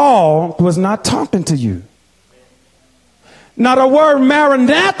 Paul was not talking to you. Now the word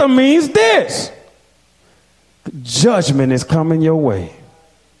maranatha means this. Judgment is coming your way.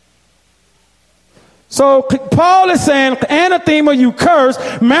 So Paul is saying anathema, you curse.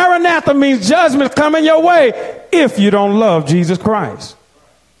 Maranatha means judgment coming your way if you don't love Jesus Christ.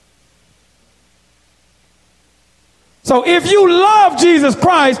 So if you love Jesus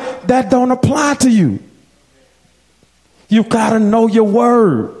Christ, that don't apply to you. You got to know your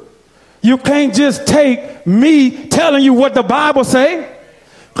word. You can't just take me telling you what the Bible say.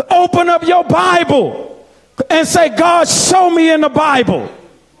 Open up your Bible and say, God, show me in the Bible.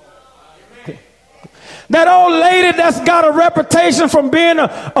 That old lady that's got a reputation from being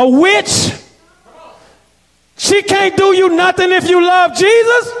a witch, she can't do you nothing if you love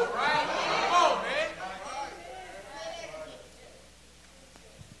Jesus.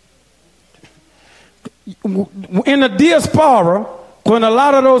 In the diaspora, when a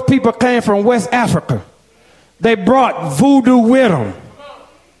lot of those people came from West Africa, they brought voodoo with them.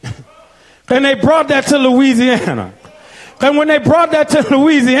 And they brought that to Louisiana. And when they brought that to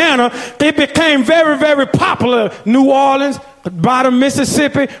Louisiana, it became very, very popular. New Orleans, bottom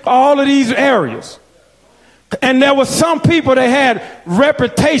Mississippi, all of these areas. And there were some people that had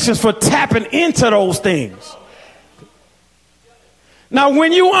reputations for tapping into those things. Now,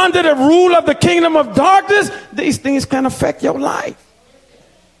 when you're under the rule of the kingdom of darkness, these things can affect your life.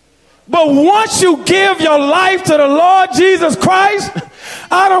 But once you give your life to the Lord Jesus Christ,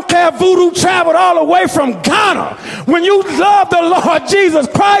 I don't care if voodoo traveled all the way from Ghana. When you love the Lord Jesus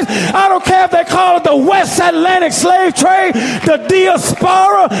Christ, I don't care if they call it the West Atlantic slave trade, the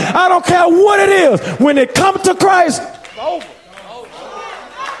diaspora. I don't care what it is. When it comes to Christ, it's over.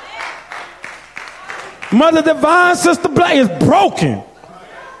 Mother Divine, Sister Black is broken.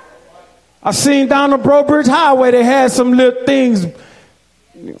 I seen down the Brobridge Highway, they had some little things.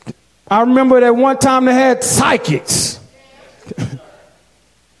 I remember that one time they had psychics.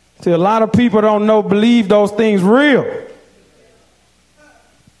 See, a lot of people don't believe those things real.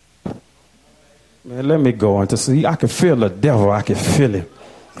 Man, let me go into see. I can feel the devil. I can feel him.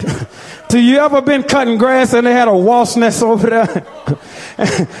 So you ever been cutting grass and they had a wasp nest over there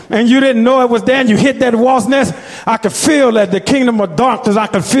and you didn't know it was there and you hit that wasp nest? I could feel that the kingdom of darkness. I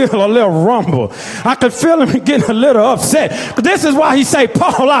could feel a little rumble. I could feel him getting a little upset. This is why he say,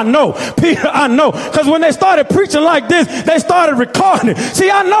 Paul, I know. Peter, I know. Because when they started preaching like this, they started recording it. See,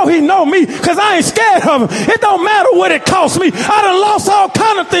 I know he know me because I ain't scared of him. It don't matter what it costs me. I done lost all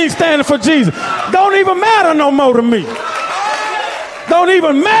kind of things standing for Jesus. Don't even matter no more to me. Don't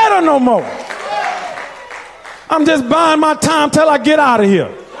even matter no more. I'm just buying my time till I get out of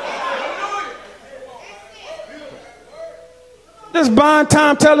here. Just buying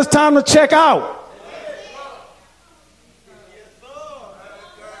time till it's time to check out.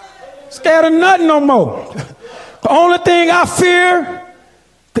 Scared of nothing no more. The only thing I fear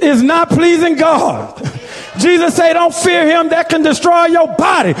is not pleasing God. Jesus said, don't fear him that can destroy your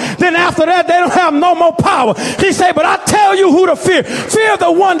body. Then after that, they don't have no more power. He said, but I tell you who to fear. Fear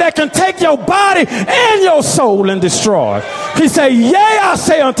the one that can take your body and your soul and destroy. He said, yea, I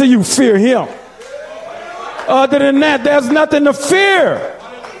say unto you, fear him. Other than that, there's nothing to fear.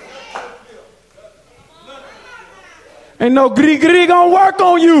 Ain't no gri-gri gonna work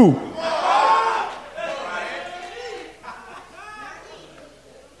on you.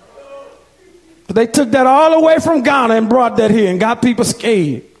 They took that all the way from Ghana and brought that here and got people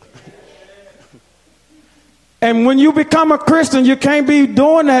scared. And when you become a Christian, you can't be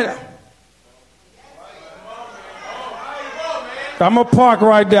doing that. I'm going to park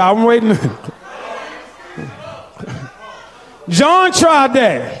right there. I'm waiting. John tried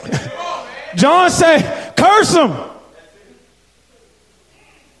that. John said, curse them.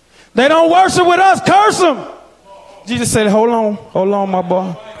 They don't worship with us. Curse them. Jesus said, hold on, my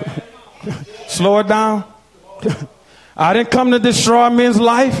boy. Slow it down. I didn't come to destroy men's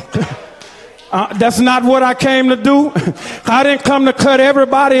life. That's not what I came to do. I didn't come to cut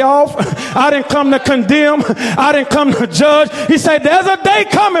everybody off. I didn't come to condemn. I didn't come to judge. He said, there's a day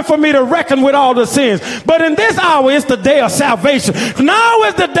coming for me to reckon with all the sins. But in this hour, it's the day of salvation. Now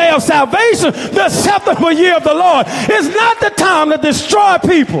is the day of salvation, the acceptable year of the Lord. It's not the time to destroy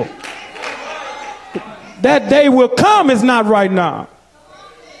people. That day will come. It's not right now.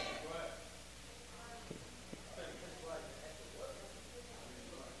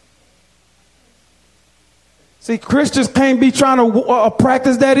 See, Christians can't be trying to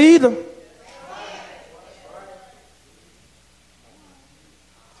practice that either.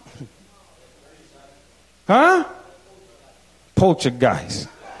 Huh? Poltergeist.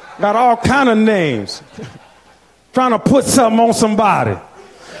 Got all kind of names. Trying to put something on somebody.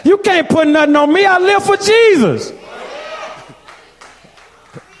 You can't put nothing on me. I live for Jesus.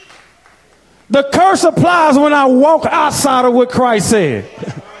 The curse applies when I walk outside of what Christ said.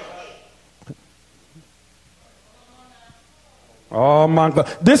 Oh my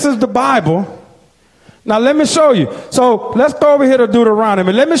God. This is the Bible. Now let me show you. So let's go over here to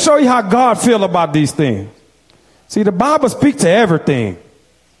Deuteronomy. Let me show you how God feels about these things. See, the Bible speaks to everything.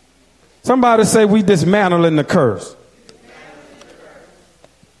 Somebody say we dismantling the curse.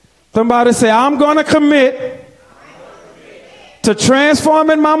 Somebody say, I'm going to commit to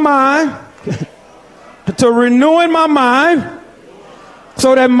transforming my mind, to renewing my mind,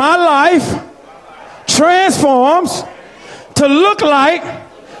 so that my life transforms to look like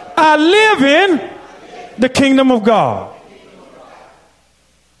I live in the kingdom of God.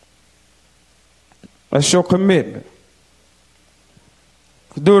 That's your commitment.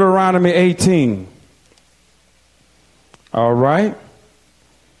 Deuteronomy 18. All right.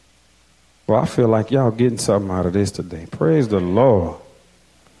 Well, I feel like y'all getting something out of this today. Praise the Lord.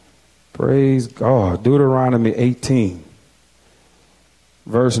 Praise God. Deuteronomy 18,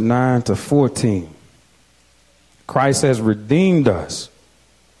 verse 9 to 14. Christ has redeemed us.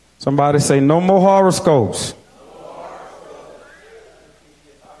 Somebody say, no more horoscopes.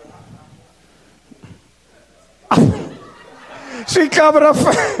 She covered up.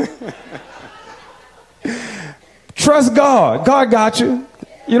 Trust God. God got you.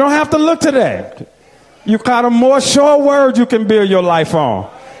 You don't have to look to that. You got a more sure word you can build your life on.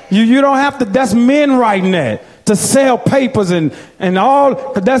 You don't have to, that's men writing that, to sell papers and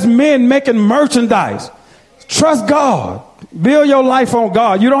all, that's men making merchandise. Trust God. Build your life on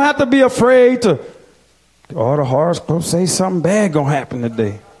God. You don't have to be afraid to, oh, the horoscope say something bad gonna happen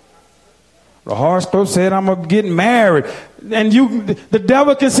today. The horoscope said I'm gonna get married. And the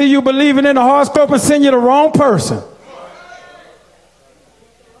devil can see you believing in the horoscope and send you the wrong person.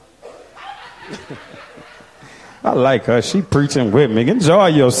 I like her. She preaching with me. Enjoy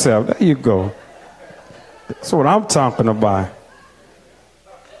yourself. There you go. That's what I'm talking about.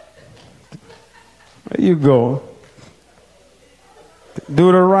 There you go.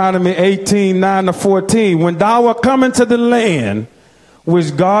 Deuteronomy 18:9-14. When thou art coming to the land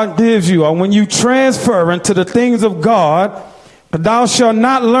which God gives you, or when you transfer into the things of God, thou shalt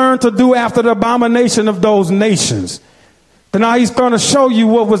not learn to do after the abomination of those nations. But now he's going to show you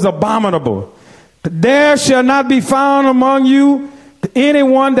what was abominable. There shall not be found among you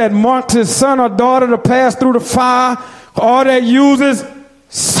anyone that marks his son or daughter to pass through the fire, or that uses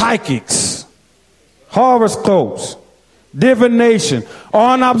psychics, horoscopes, divination,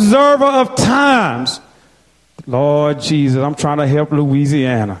 or an observer of times. Lord Jesus, I'm trying to help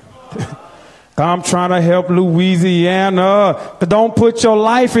Louisiana. I'm trying to help Louisiana. Don't put your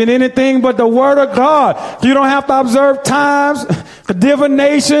life in anything but the word of God. You don't have to observe times,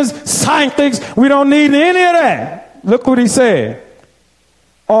 divinations, psychics. We don't need any of that. Look what he said.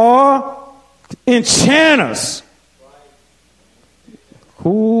 Or enchanters.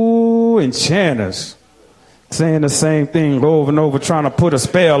 Ooh, enchanters. Saying the same thing over and over, trying to put a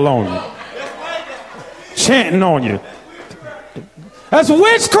spell on you. Chanting on you. That's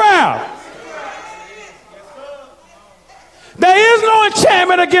witchcraft. There is no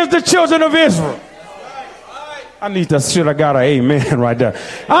enchantment against the children of Israel. I need to, should have got an amen right there.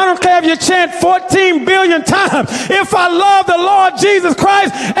 I don't care if you chant 14 billion times. If I love the Lord Jesus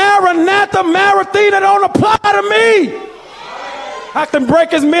Christ, Maranatha, Marathena don't apply to me. I can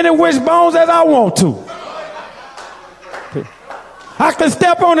break as many wishbones as I want to. I can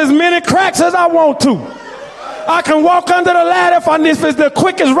step on as many cracks as I want to. I can walk under the ladder if it's the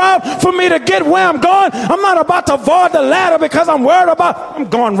quickest route for me to get where I'm going. I'm not about to avoid the ladder because I'm worried about, I'm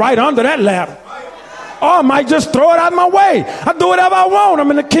going right under that ladder. Or I might just throw it out of my way. I do whatever I want.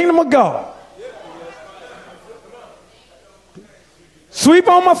 I'm in the kingdom of God. Sweep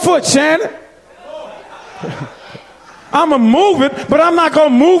on my foot, Shannon. I'm going to move it, but I'm not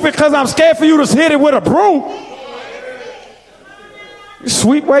going to move it because I'm scared for you to hit it with a broom.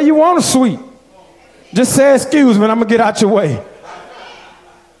 Sweep where you want to sweep. Just say, excuse me, and I'm going to get out your way.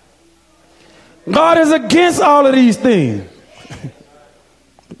 God is against all of these things.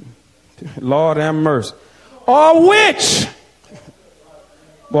 Lord have mercy. Or which?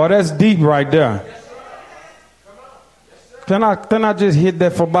 Boy, that's deep right there. Can I just hit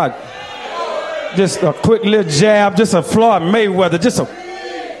that for about just a quick little jab, just a Floyd Mayweather, just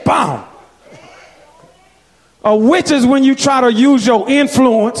a bomb. A witch is when you try to use your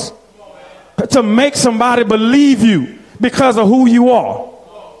influence to make somebody believe you because of who you are.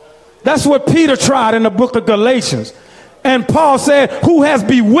 That's what Peter tried in the book of Galatians. And Paul said, who has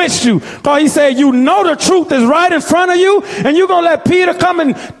bewitched you? Because he said, you know the truth is right in front of you, and you're going to let Peter come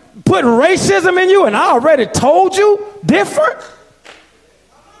and put racism in you, and I already told you different.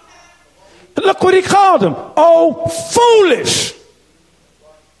 Look what he called them. Oh, foolish.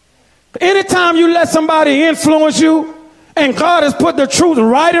 Anytime you let somebody influence you, and God has put the truth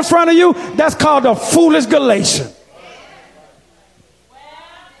right in front of you, that's called a foolish Galatian.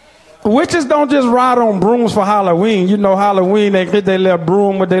 Witches don't just ride on brooms for Halloween. You know, Halloween, they get their little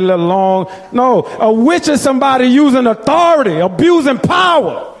broom with their little long. No, a witch is somebody using authority, abusing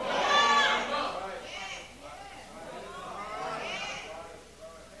power.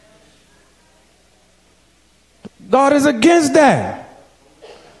 God is against that.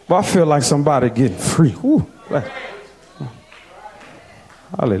 But I feel like somebody getting free. Ooh.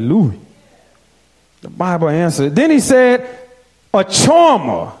 Hallelujah. The Bible answered. Then he said, a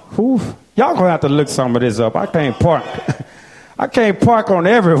charmer. Ooh. Y'all gonna have to look some of this up. I can't park. I can't park on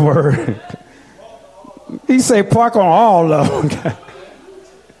every word. He say park on all of them.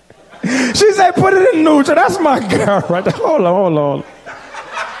 She said put it in neutral. That's my girl right there. Hold on.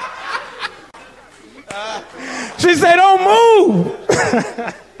 She said don't move.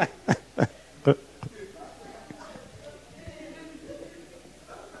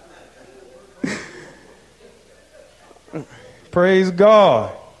 Praise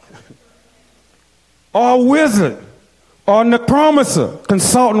God. Or wizard, or necromancer,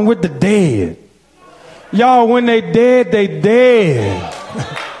 consulting with the dead. Y'all, when they dead, they dead.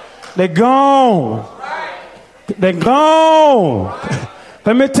 They gone. They're gone.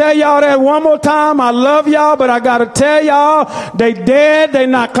 Let me tell y'all that one more time. I love y'all, but I got to tell y'all, they dead. They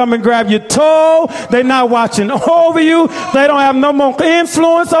not come and grab your toe. They not watching over you. They don't have no more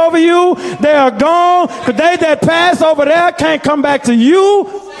influence over you. They are gone. The day that pass over there can't come back to you,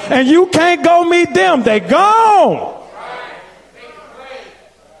 and you can't go meet them. They gone.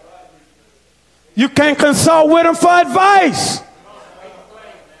 You can't consult with them for advice.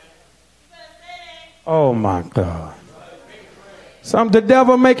 Oh, my God. The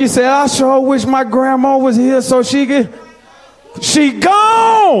devil make you say, I sure wish my grandma was here so she gone.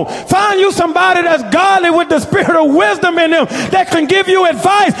 Find you somebody that's godly with the spirit of wisdom in them that can give you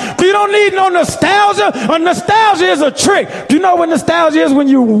advice. You don't need no nostalgia. Nostalgia is a trick. Do you know what nostalgia is? When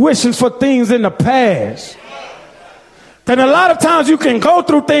you're wishing for things in the past. And a lot of times you can go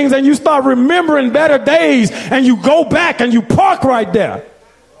through things and you start remembering better days and you go back and you park right there.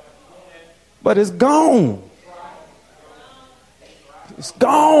 But it's gone. It's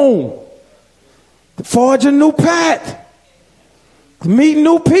gone. Forge a new path. Meet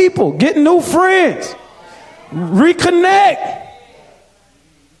new people. Get new friends. Reconnect.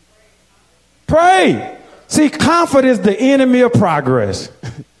 Pray. See, comfort is the enemy of progress.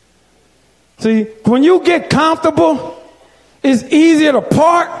 See, when you get comfortable, it's easier to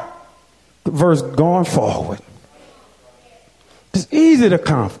park versus going forward. It's easy to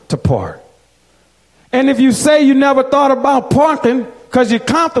park. And if you say you never thought about parking because you're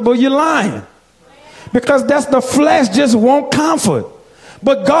comfortable, you're lying. Because that's the flesh just won't comfort.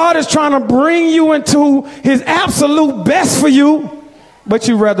 But God is trying to bring you into his absolute best for you, but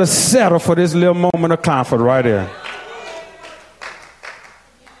you rather settle for this little moment of comfort right there.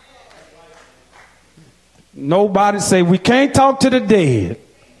 Nobody say, we can't talk to the dead.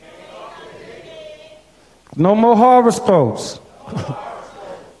 No more horoscopes.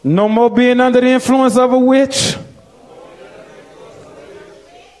 No more being under the influence of a witch.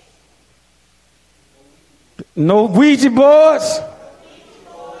 No Ouija boards.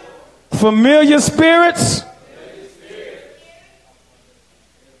 Familiar spirits.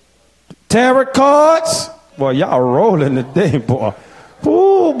 Tarot cards. Boy, y'all rolling today, boy.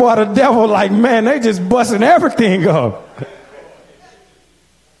 Ooh, boy, the devil like, man, they just busting everything up.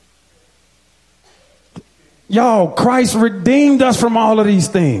 Y'all, Christ redeemed us from all of these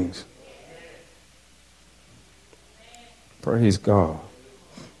things. Praise God.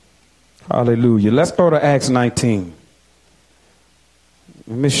 Hallelujah. Let's go to Acts 19.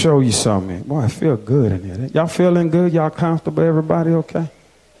 Let me show you something. Boy, I feel good in here. Y'all feeling good? Y'all comfortable? Everybody okay?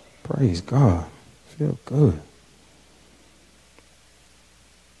 Praise God. Feel good.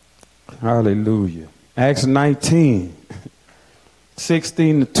 Hallelujah. Acts 19,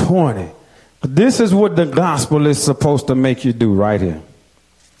 16 to 20. This is what the gospel is supposed to make you do right here.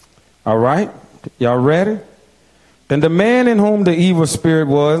 All right? Y'all ready? Then the man in whom the evil spirit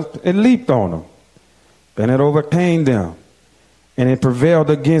was, it leaped on them. Then it overcame them. And it prevailed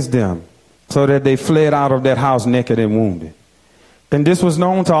against them, so that they fled out of that house naked and wounded. Then this was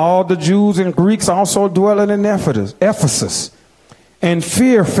known to all the Jews and Greeks also dwelling in Ephesus. And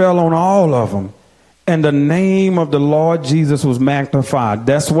fear fell on all of them. And the name of the Lord Jesus was magnified.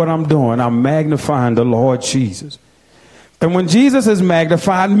 That's what I'm doing. I'm magnifying the Lord Jesus. And when Jesus is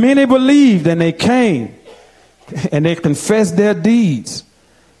magnified, many believed and they came. And they confessed their deeds.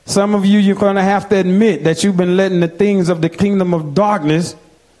 Some of you, you're going to have to admit that you've been letting the things of the kingdom of darkness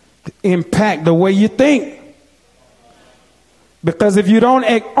impact the way you think. Because if you don't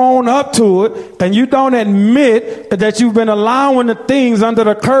own up to it, then you don't admit that you've been allowing the things under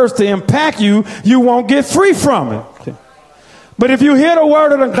the curse to impact you, you won't get free from it. But if you hear the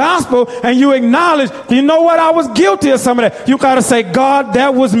word of the gospel and you acknowledge, you know what, I was guilty of some of that. You got to say, God,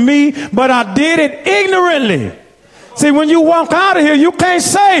 that was me, but I did it ignorantly. See, when you walk out of here, you can't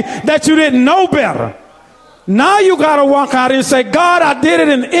say that you didn't know better. Now you got to walk out and say, God, I did it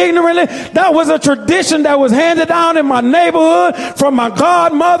in ignorantly. That was a tradition that was handed down in my neighborhood from my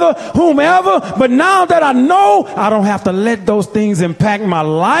godmother, whomever. But now that I know, I don't have to let those things impact my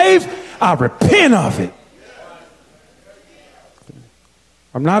life. I repent of it.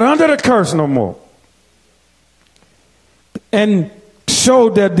 I'm not under the curse no more. And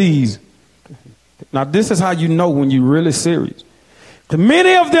showed their deeds. Now, this is how you know when you're really serious.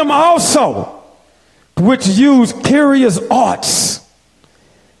 Many of them also, which used curious arts,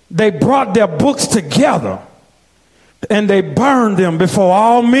 they brought their books together and they burned them before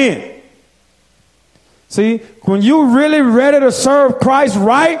all men. See, when you're really ready to serve Christ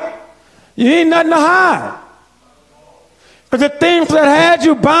right, you ain't nothing to hide. But the things that had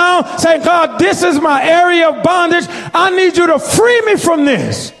you bound, say, God, this is my area of bondage. I need you to free me from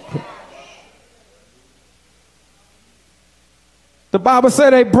this. The Bible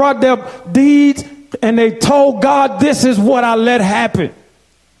said they brought their deeds and they told God, this is what I let happen.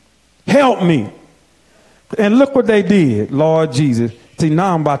 Help me. And look what they did, Lord Jesus. See,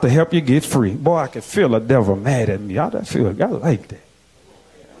 now I'm about to help you get free. Boy, I can feel the devil mad at me. How'd that feel? I like that.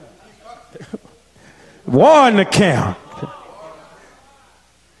 War in the camp.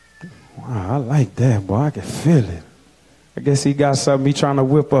 Wow, I like that, boy. I can feel it. I guess he got something he trying to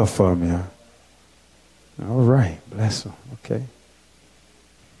whip up for me. Huh? All right. Bless him. Okay.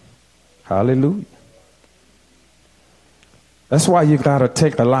 Hallelujah. That's why you got to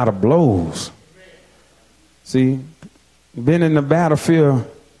take a lot of blows. See, been in the battlefield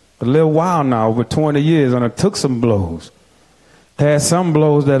a little while now, over 20 years, and I took some blows. Had some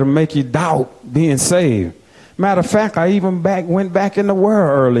blows that'll make you doubt being saved. Matter of fact, I even went back in the world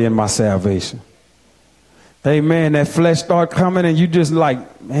early in my salvation. Amen. That flesh started coming and you just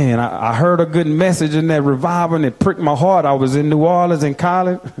like, man, I heard a good message in that revival and it pricked my heart. I was in New Orleans in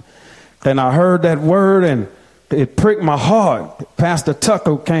college and I heard that word and it pricked my heart. Pastor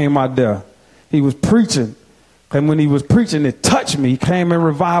Tucker came out there. He was preaching. And when he was preaching, it touched me. He came in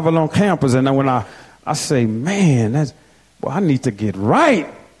revival on campus. And then when I say, man, I need to get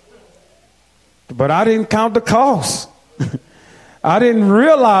right. But I didn't count the cost. I didn't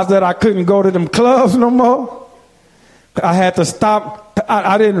realize that I couldn't go to them clubs no more. I had to stop.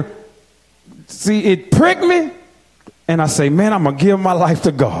 I didn't see it pricked me. And I say, man, I'm going to give my life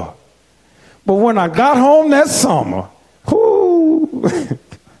to God. But when I got home that summer,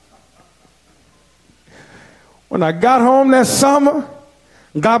 when I got home that summer,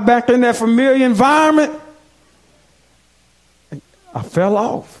 got back in that familiar environment, I fell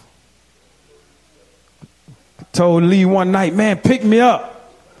off. Told Lee one night, man, pick me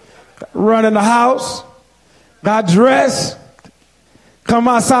up. Run in the house, got dressed, come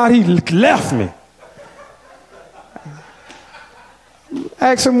outside, he left me.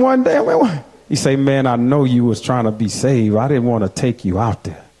 Asked him one day, he say, man, I know you was trying to be saved. I didn't want to take you out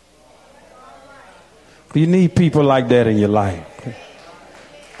there. You need people like that in your life.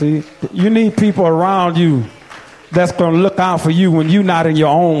 You need people around you that's going to look out for you when you're not in your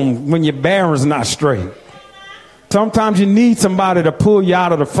own, when your bearing's not straight. Sometimes you need somebody to pull you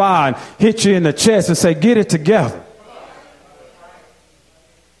out of the fire and hit you in the chest and say, get it together.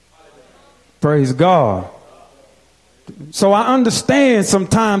 Praise God. So I understand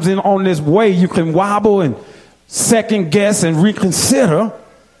sometimes on this way you can wobble and second guess and reconsider.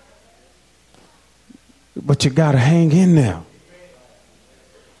 But you got to hang in there.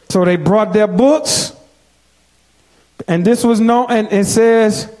 So they brought their books. And this was known, and it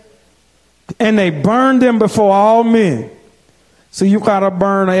says, and they burned them before all men. So you got to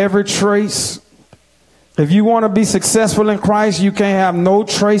burn every trace. If you want to be successful in Christ, you can't have no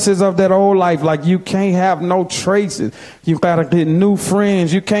traces of that old life. Like you can't have no traces. You got to get new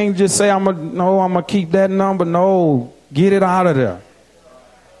friends. You can't just say, I'm going to keep that number. No, get it out of there.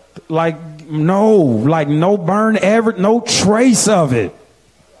 Burn no trace of it.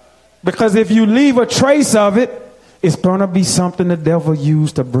 Because if you leave a trace of it, it's going to be something the devil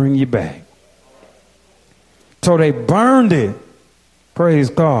used to bring you back. So they burned it. Praise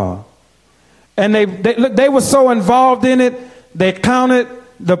God. And they were so involved in it, they counted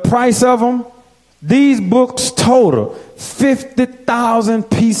the price of them. These books total 50,000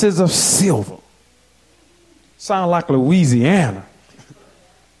 pieces of silver. Sound like Louisiana.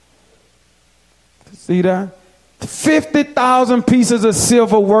 See that? 50,000 pieces of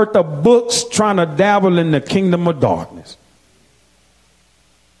silver worth of books trying to dabble in the kingdom of darkness.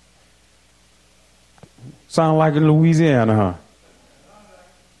 Sound like in Louisiana, huh?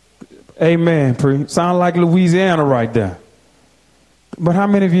 Amen. Sound like Louisiana right there. But how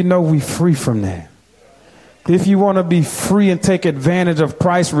many of you know we free from that? If you want to be free and take advantage of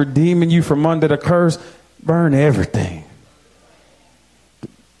Christ redeeming you from under the curse, burn everything.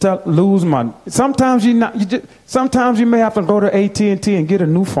 Sometimes sometimes you may have to go to AT&T and get a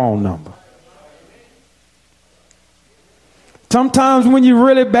new phone number. Sometimes when you're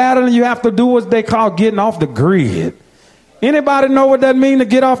really battling, you have to do what they call getting off the grid. Anybody know what that means to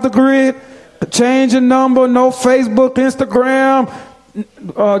get off the grid? Change your number, no Facebook, Instagram,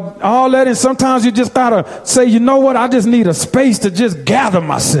 all that. And sometimes you just gotta say, you know what? I just need a space to just gather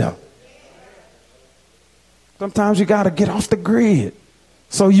myself. Sometimes you gotta get off the grid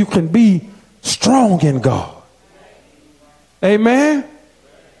so you can be strong in God. Amen.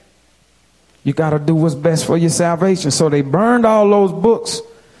 You got to do what's best for your salvation. So they burned all those books.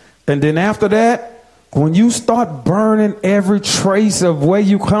 And then after that, when you start burning every trace of where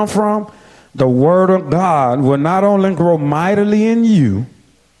you come from, the word of God will not only grow mightily in you,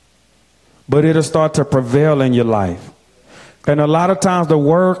 but it'll start to prevail in your life. And a lot of times the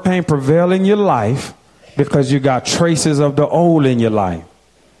word can't prevail in your life because you got traces of the old in your life.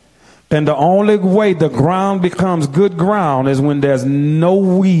 And the only way the ground becomes good ground is when there's no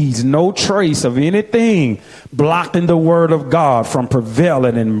weeds, no trace of anything blocking the word of God from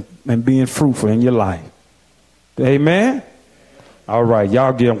prevailing and being fruitful in your life. Amen? All right,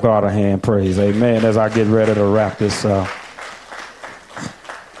 y'all give God a hand praise. Amen. As I get ready to wrap this up.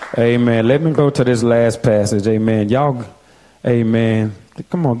 Amen. Let me go to this last passage. Amen. Y'all, amen.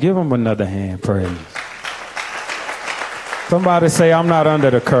 Come on, give them another hand praise. Somebody say, I'm not under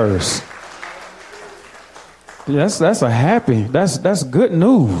the curse. Yes, that's a happy, that's good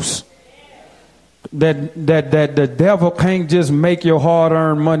news. That the devil can't just make your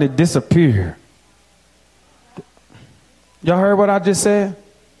hard-earned money disappear. Y'all heard what I just said?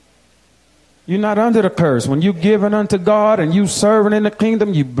 You're not under the curse. When you giving unto God and you serving in the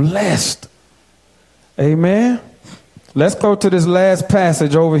kingdom, you blessed. Amen. Let's go to this last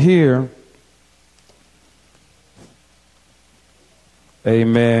passage over here.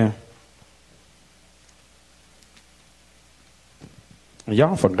 Amen.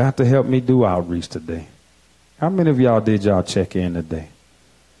 Y'all forgot to help me do outreach today. How many of y'all did y'all check in today?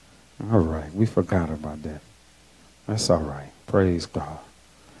 All right. We forgot about that. That's all right. Praise God.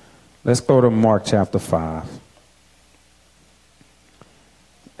 Let's go to Mark chapter 5.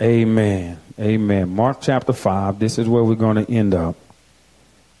 Amen. Amen. Mark chapter 5. This is where we're going to end up.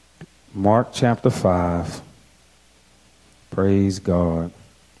 Mark chapter 5. Praise God.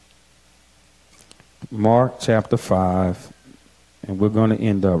 Mark chapter 5. And we're going to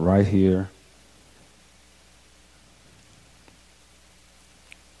end up right here.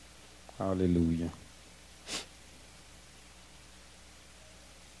 Hallelujah.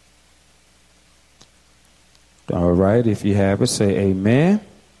 All right. If you have it, say amen.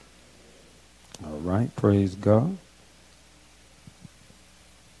 All right. Praise God.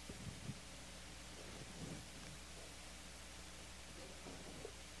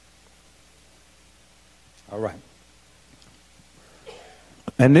 All right.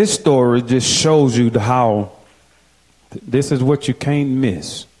 And this story just shows you how this is what you can't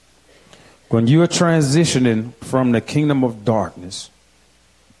miss. When you are transitioning from the kingdom of darkness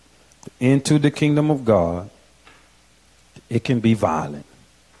into the kingdom of God, it can be violent.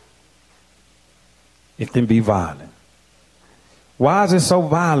 It can be violent. Why is it so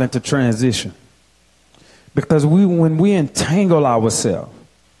violent to transition? Because when we entangle ourselves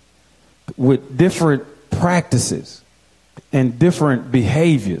with different practices and different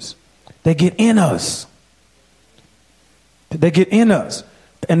behaviors, they get in us. They get in us.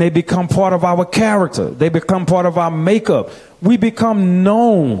 And they become part of our character. They become part of our makeup. We become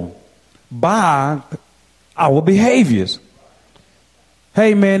known by our behaviors.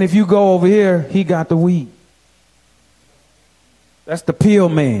 Hey, man, if you go over here, he got the weed. That's the pill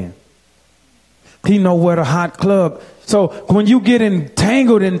man. He know where the hot club. So when you get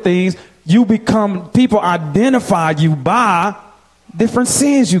entangled in things, you become, people identify you by different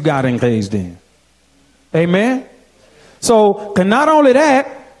sins you got engaged in. Amen. So not only that,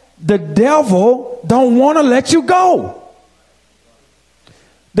 the devil don't want to let you go.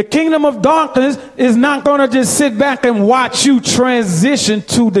 The kingdom of darkness is not going to just sit back and watch you transition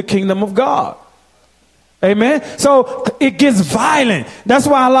to the kingdom of God. Amen. So it gets violent. That's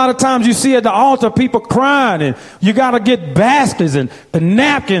why a lot of times you see at the altar people crying, and you got to get baskets and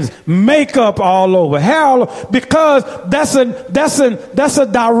napkins, makeup all over, hair all over, because that's a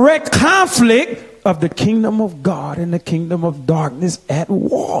direct conflict of the kingdom of God and the kingdom of darkness at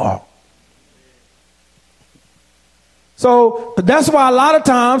war. So that's why a lot of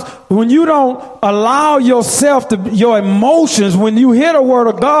times when you don't allow yourself to, your emotions, when you hear the word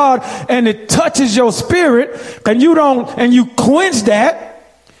of God and it touches your spirit, and you quench that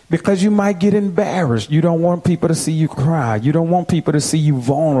because you might get embarrassed. You don't want people to see you cry. You don't want people to see you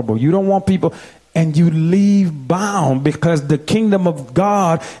vulnerable. You don't want people, and you leave bound because the kingdom of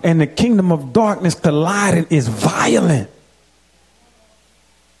God and the kingdom of darkness colliding is violent.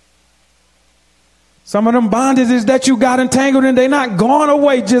 Some of them bondages that you got entangled in, they're not going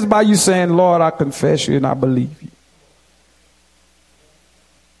away just by you saying, Lord, I confess you and I believe you.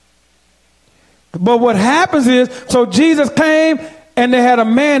 But what happens is, so Jesus came and they had a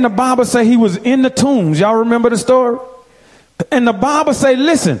man, the Bible say he was in the tombs. Y'all remember the story? And the Bible say,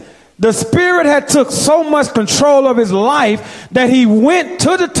 listen, the spirit had took so much control of his life that he went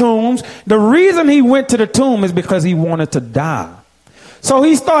to the tombs. The reason he went to the tomb is because he wanted to die. So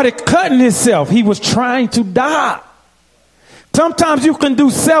he started cutting himself. He was trying to die. Sometimes you can do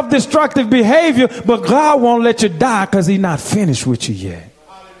self-destructive behavior, but God won't let you die because he's not finished with you yet.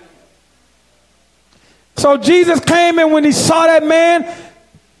 So Jesus came in when he saw that man.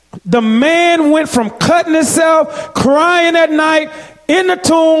 The man went from cutting himself, crying at night, in the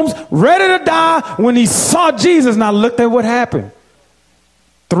tombs, ready to die. When he saw Jesus, now look at what happened.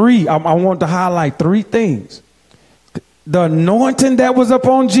 I want to highlight three things. The anointing that was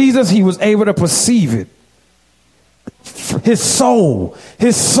upon Jesus, he was able to perceive it. His soul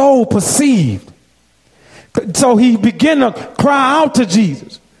perceived. So he began to cry out to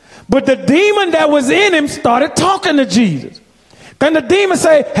Jesus. But the demon that was in him started talking to Jesus. Then the demon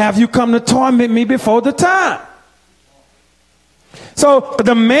said, have you come to torment me before the time? So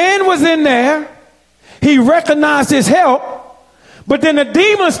the man was in there. He recognized his help. But then the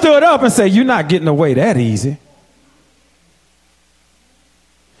demon stood up and said, you're not getting away that easy.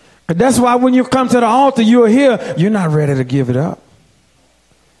 But that's why when you come to the altar, you're here, you're not ready to give it up.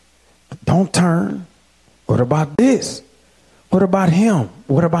 Don't turn. What about this? What about him?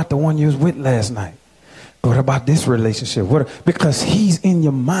 What about the one you was with last night? What about this relationship? Because he's in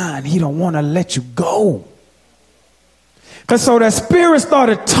your mind. He don't want to let you go. Because so that spirit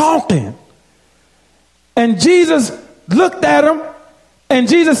started talking. And Jesus looked at him. And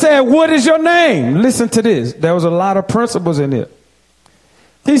Jesus said, what is your name? Listen to this. There was a lot of principles in it.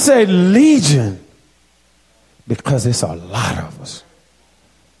 He said, Legion. Because it's a lot of us.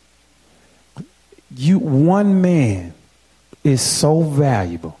 One man is so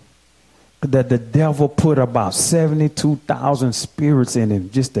valuable that the devil put about 72,000 spirits in him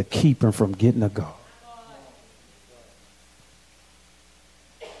just to keep him from getting to God.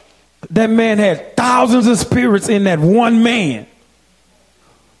 That man had thousands of spirits in that one man.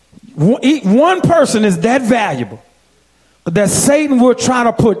 One person is that valuable that Satan will try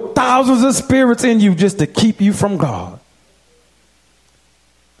to put thousands of spirits in you just to keep you from God.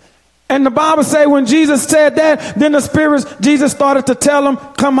 And the Bible say when Jesus said that, then the spirits, Jesus started to tell him,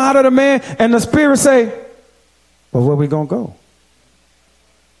 come out of the man. And the spirit say, well, where we going to go?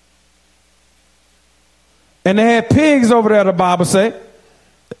 And they had pigs over there, the Bible say.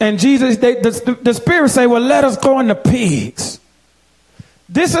 And Jesus, the spirit say, well, let us go in the pigs.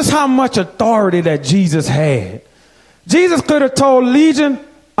 This is how much authority that Jesus had. Jesus could have told Legion,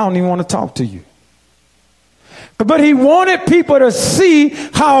 I don't even want to talk to you. But he wanted people to see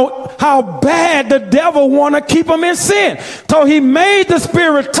how bad the devil want to keep them in sin. So he made the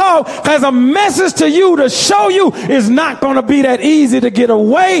spirit talk as a message to you to show you it's not going to be that easy to get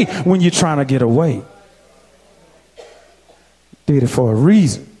away when you're trying to get away. Did it for a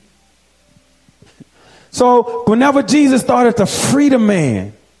reason. So whenever Jesus started to free the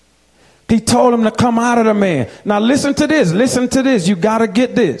man, he told him to come out of the man. Now listen to this. Listen to this. You got to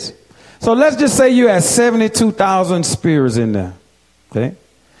get this. So let's just say you had 72,000 spirits in there. Okay.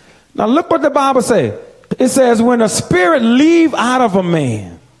 Now look what the Bible says. It says when a spirit leave out of a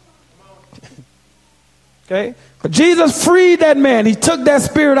man. Okay. But Jesus freed that man. He took that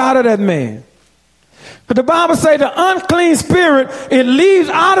spirit out of that man. But the Bible says the unclean spirit, it leaves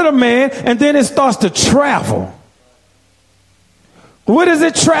out of the man and then it starts to travel. What is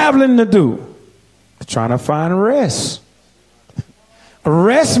it traveling to do? It's trying to find rest.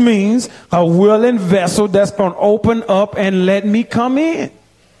 Rest means a willing vessel that's going to open up and let me come in.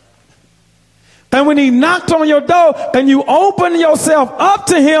 And when he knocked on your door and you open yourself up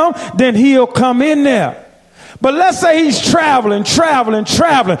to him, then he'll come in there. But let's say he's traveling.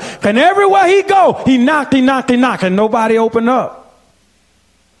 And everywhere he go, he knock, and nobody open up.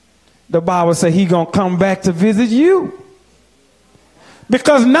 The Bible says he's going to come back to visit you.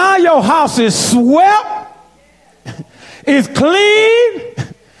 Because now your house is swept. It's clean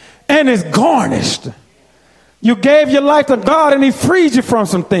and it's garnished. You gave your life to God and he freed you from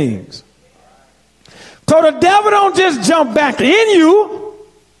some things. So the devil don't just jump back in you.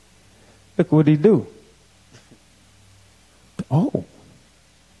 Look what he do. Oh.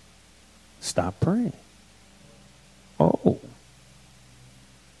 Stop praying. Oh,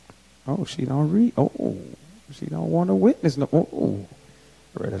 she don't read. Oh, she don't want to witness. No. Oh,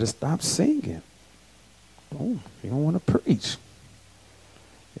 ready to stop singing. Oh, you don't want to preach.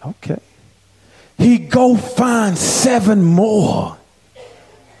 Okay. He go find 7 more.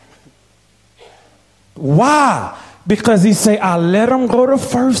 Why? Because he say, I let him go the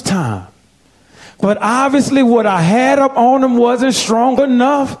first time. But obviously what I had up on him wasn't strong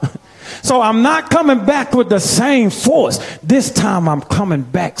enough. So I'm not coming back with the same force. This time I'm coming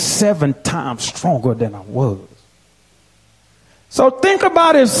back 7 times stronger than I was. So think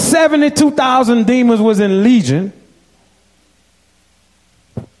about if 72,000 demons was in Legion.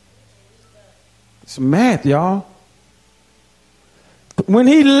 It's math, y'all. When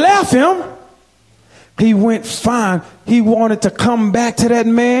he left him, he went fine. He wanted to come back to that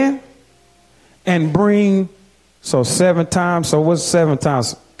man and bring, so 7 times, so what's 7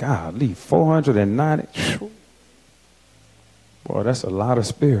 times? Golly, 490. Boy, that's a lot of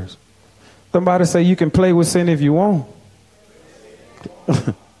spirits. Somebody say you can play with sin if you want.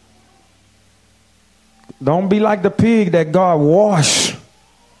 Don't be like the pig that God washed.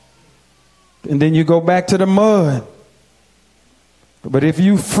 And then you go back to the mud. But if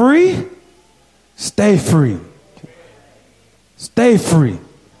you free, stay free. Stay free.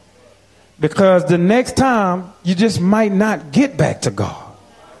 Because the next time, you just might not get back to God.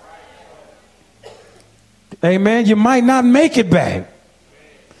 Amen. You might not make it back.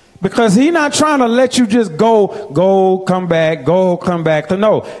 Because he's not trying to let you just go, come back.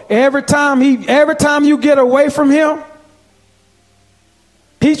 No. Every time you get away from him,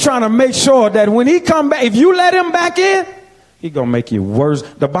 he's trying to make sure that when he come back, if you let him back in, he's going to make you worse.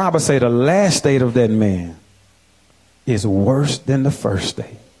 The Bible say the last state of that man is worse than the first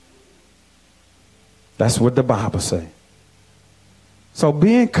state. That's what the Bible say. So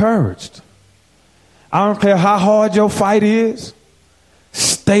be encouraged. I don't care how hard your fight is.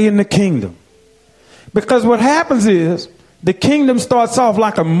 Stay in the kingdom. Because what happens is the kingdom starts off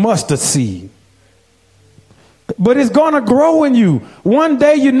like a mustard seed. But it's going to grow in you. One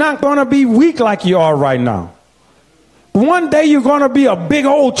day you're not going to be weak like you are right now. One day you're going to be a big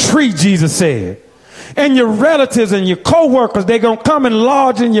old tree, Jesus said. And your relatives and your co-workers, they're going to come and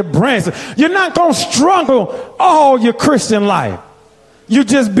lodge in your branches. You're not going to struggle all your Christian life. You're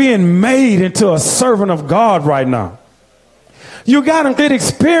just being made into a servant of God right now. You got to get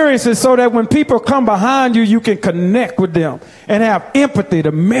experiences so that when people come behind you, you can connect with them and have empathy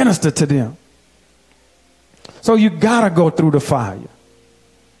to minister to them. So you got to go through the fire.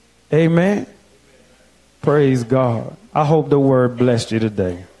 Amen. Praise God. I hope the word blessed you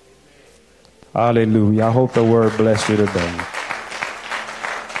today. Hallelujah. I hope the word blessed you today.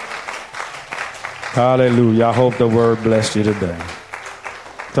 Hallelujah. I hope the word blessed you today.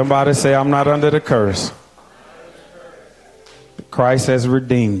 Somebody say, I'm not under the curse. Christ has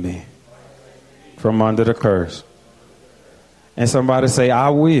redeemed me from under the curse. And somebody say, I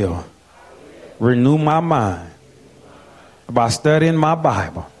will renew my mind by studying my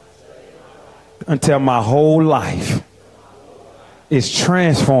Bible until my whole life is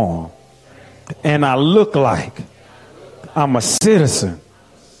transformed and I look like I'm a citizen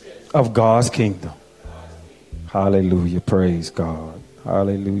of God's kingdom. Hallelujah. Praise God.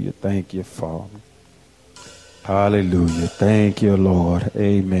 Hallelujah. Thank you, Father. Hallelujah. Thank you, Lord.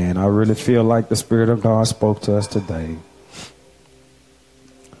 Amen. I really feel like the Spirit of God spoke to us today.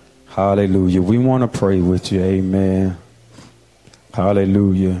 Hallelujah. We want to pray with you. Amen.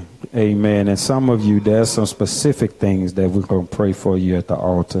 Hallelujah. Amen. And some of you, there's some specific things that we're going to pray for you at the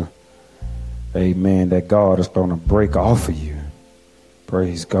altar. Amen. That God is going to break off of you.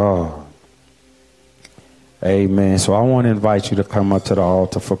 Praise God. Amen. So I want to invite you to come up to the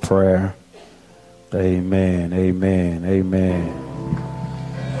altar for prayer. Amen. Amen. Amen.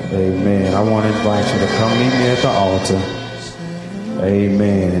 Amen. I want to invite you to come meet me at the altar.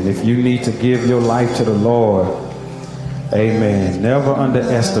 Amen. And if you need to give your life to the Lord, amen, never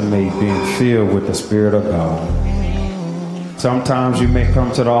underestimate being filled with the Spirit of God. Sometimes you may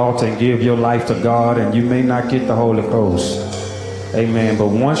come to the altar and give your life to God and you may not get the Holy Ghost. Amen. But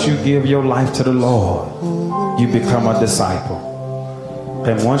once you give your life to the Lord, you become a disciple.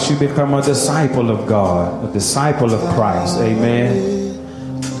 And once you become a disciple of God, a disciple of Christ,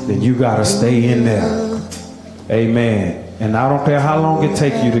 amen, then you got to stay in there. Amen. And I don't care how long it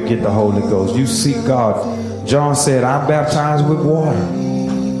takes you to get the Holy Ghost. You seek God. John said, I baptize with water.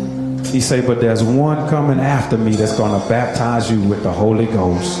 He said, but there's one coming after me that's going to baptize you with the Holy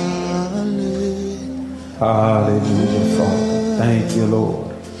Ghost. Hallelujah, Father. Thank you, Lord.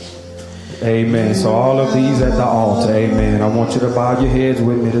 Amen. So all of these at the altar, amen. I want you to bow your heads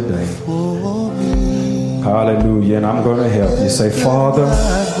with me today. Hallelujah. And I'm going to help you. Say, Father,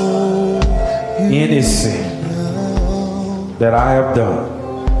 any sin that I have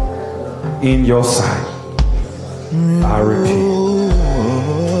done in your sight, I repent.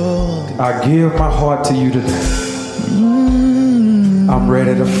 I give my heart to you today. I'm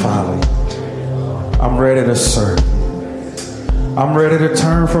ready to follow you. I'm ready to serve. I'm ready to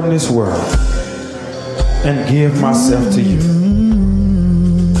turn from this world and give myself to you.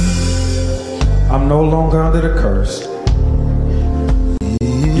 I'm no longer under the curse.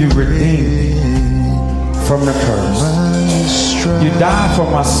 You redeemed me from the curse. You died for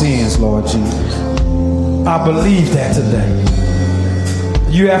my sins, Lord Jesus. I believe that today.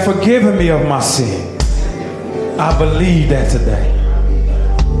 You have forgiven me of my sin. I believe that today.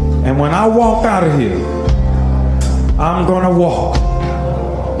 And when I walk out of here, I'm going to walk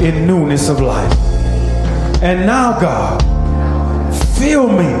in newness of life. And now, God, fill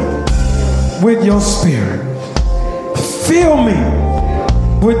me with your spirit. Fill me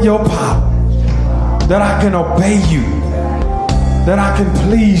with your power, that I can obey you, that I can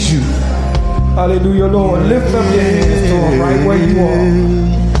please you. Hallelujah, Lord. Lift up your hands to him right where you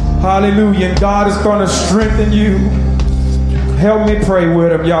are. Hallelujah. And God is going to strengthen you. Help me pray with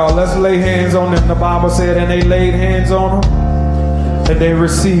them, y'all. Let's lay hands on them. The Bible said, and they laid hands on them, and they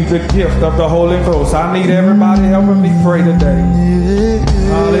received the gift of the Holy Ghost. I need everybody helping me pray today.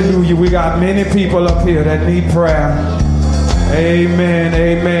 Hallelujah. We got many people up here that need prayer. Amen.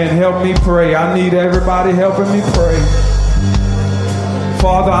 Amen. Help me pray. I need everybody helping me pray.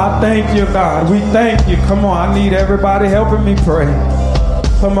 Father, I thank you, God. We thank you. Come on. I need everybody helping me pray.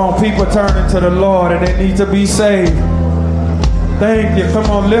 Come on. People turning to the Lord and they need to be saved. Thank you. Come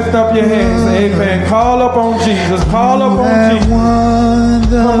on, lift up your hands. Amen. Call up on Jesus. Call up on Jesus.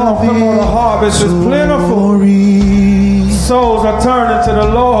 Come on. The harvest is plentiful. Souls are turning to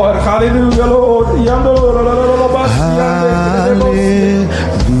the Lord. Hallelujah, Lord.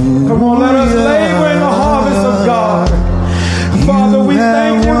 Come on, let us labor in the harvest of God. Father, we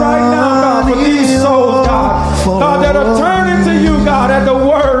thank you right now, God, for these souls, God. God, that are turning to you, God, at the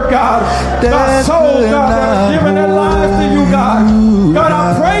word, God. God, souls, God, that are giving their lives to you, God. God,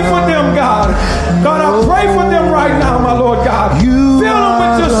 I pray for them, God. God, I pray for them right now, my Lord, God. Fill them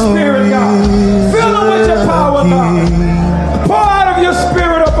with your spirit, God. Fill them with your power, God. Pour out of your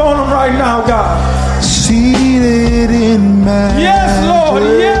spirit upon them right now, God. Seated in majesty. Yes, Lord.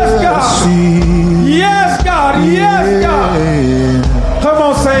 Yes, God. Yes, God. Yes, God. Come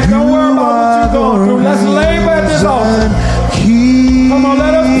on, saints. Don't worry about what you're going through. Let's labor at this altar. Come on,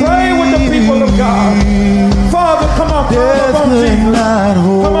 let us pray with the people of God. Father, come on, call upon Jesus.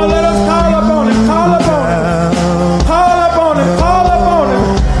 Come on, let us call upon him. Call upon him. Call upon him. Call upon him.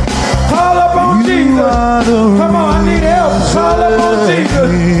 Call upon Jesus. Come on, I need help. Call upon Jesus.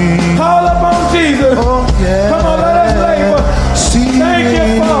 Call upon Jesus. Come on, let us labor. Thank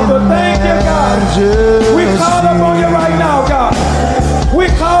you, Father. Thank you, God. We call upon you right now, God. We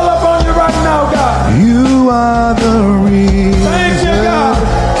call upon you right now, God. You are the reason. Thank you, God.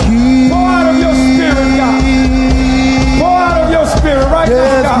 Pour out of your spirit, God. Pour out of your spirit right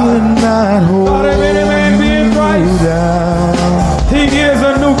now, God. God, if any man be in Christ, he is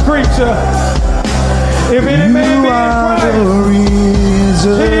a new creature. If any man be in Christ,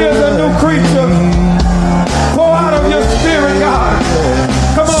 he is a new creature. Pour out of your spirit, God.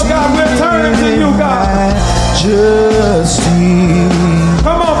 Come on, God, we're turning to you, God.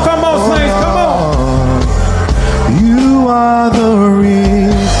 Come on, saints, come on. You are the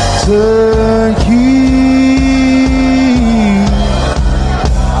risen King.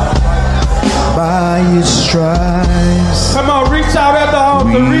 By your stripes. Come on, reach out at the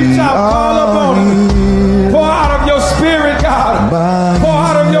altar. Reach out, call upon him. Pour out of your spirit, God. Pour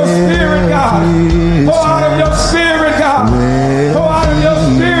out of your spirit, God. Pour out of your spirit, God. Pour out of your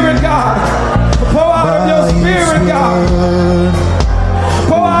spirit, God. Pour out of your spirit, God.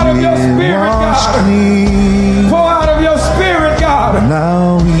 Pour out of your spirit, God. Pour out of your spirit, God.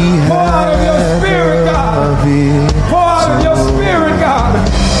 Now we pour out of your spirit, God. Pour out of your spirit, God.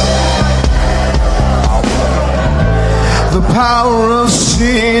 The power of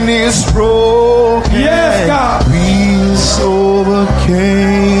sin is broken. Yes, God. Peace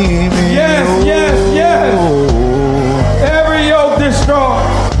overcame. Yes, yes, yes. Every yoke destroyed.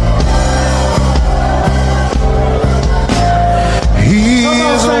 He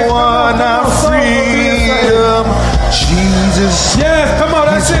is the one our freedom. Jesus. Yes, come on,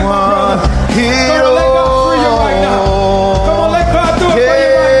 that's it, my brother. Come on, let God free you right now. Come on, let God do it for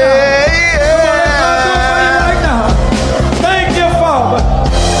you right now. Come on, let God do it for you right now. Thank you, Father.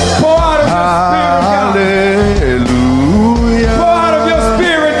 Pour out of your spirit, God. Hallelujah. Pour out of your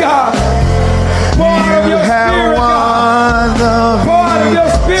spirit, God. Pour out of your spirit, God. Pour out of your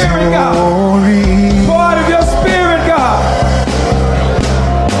spirit, God. Pour out of your spirit, God.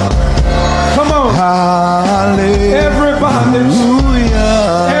 Come on. Every bondage,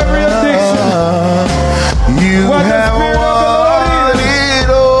 every addiction, you have won it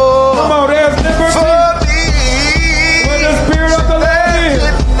all. Come on, there's liberty. For me, Where the Spirit of the Lord is,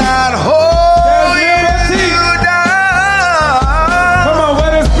 not hold there's liberty. you down. Come on,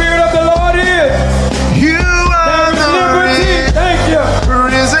 where the Spirit of the Lord is, You are there is the liberty. Thank you.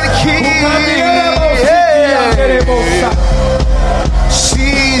 risen King.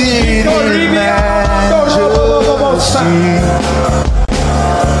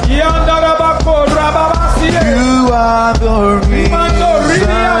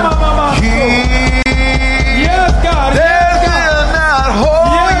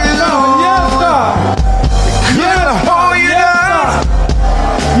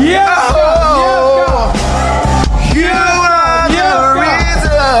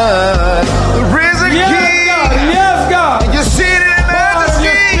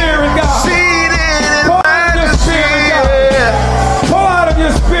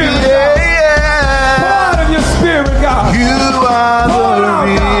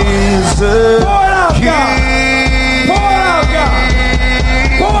 risen Pour it out, God. King. Pour it out, God.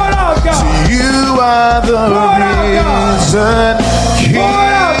 Pour it out, God. You are the Pour it out, God. risen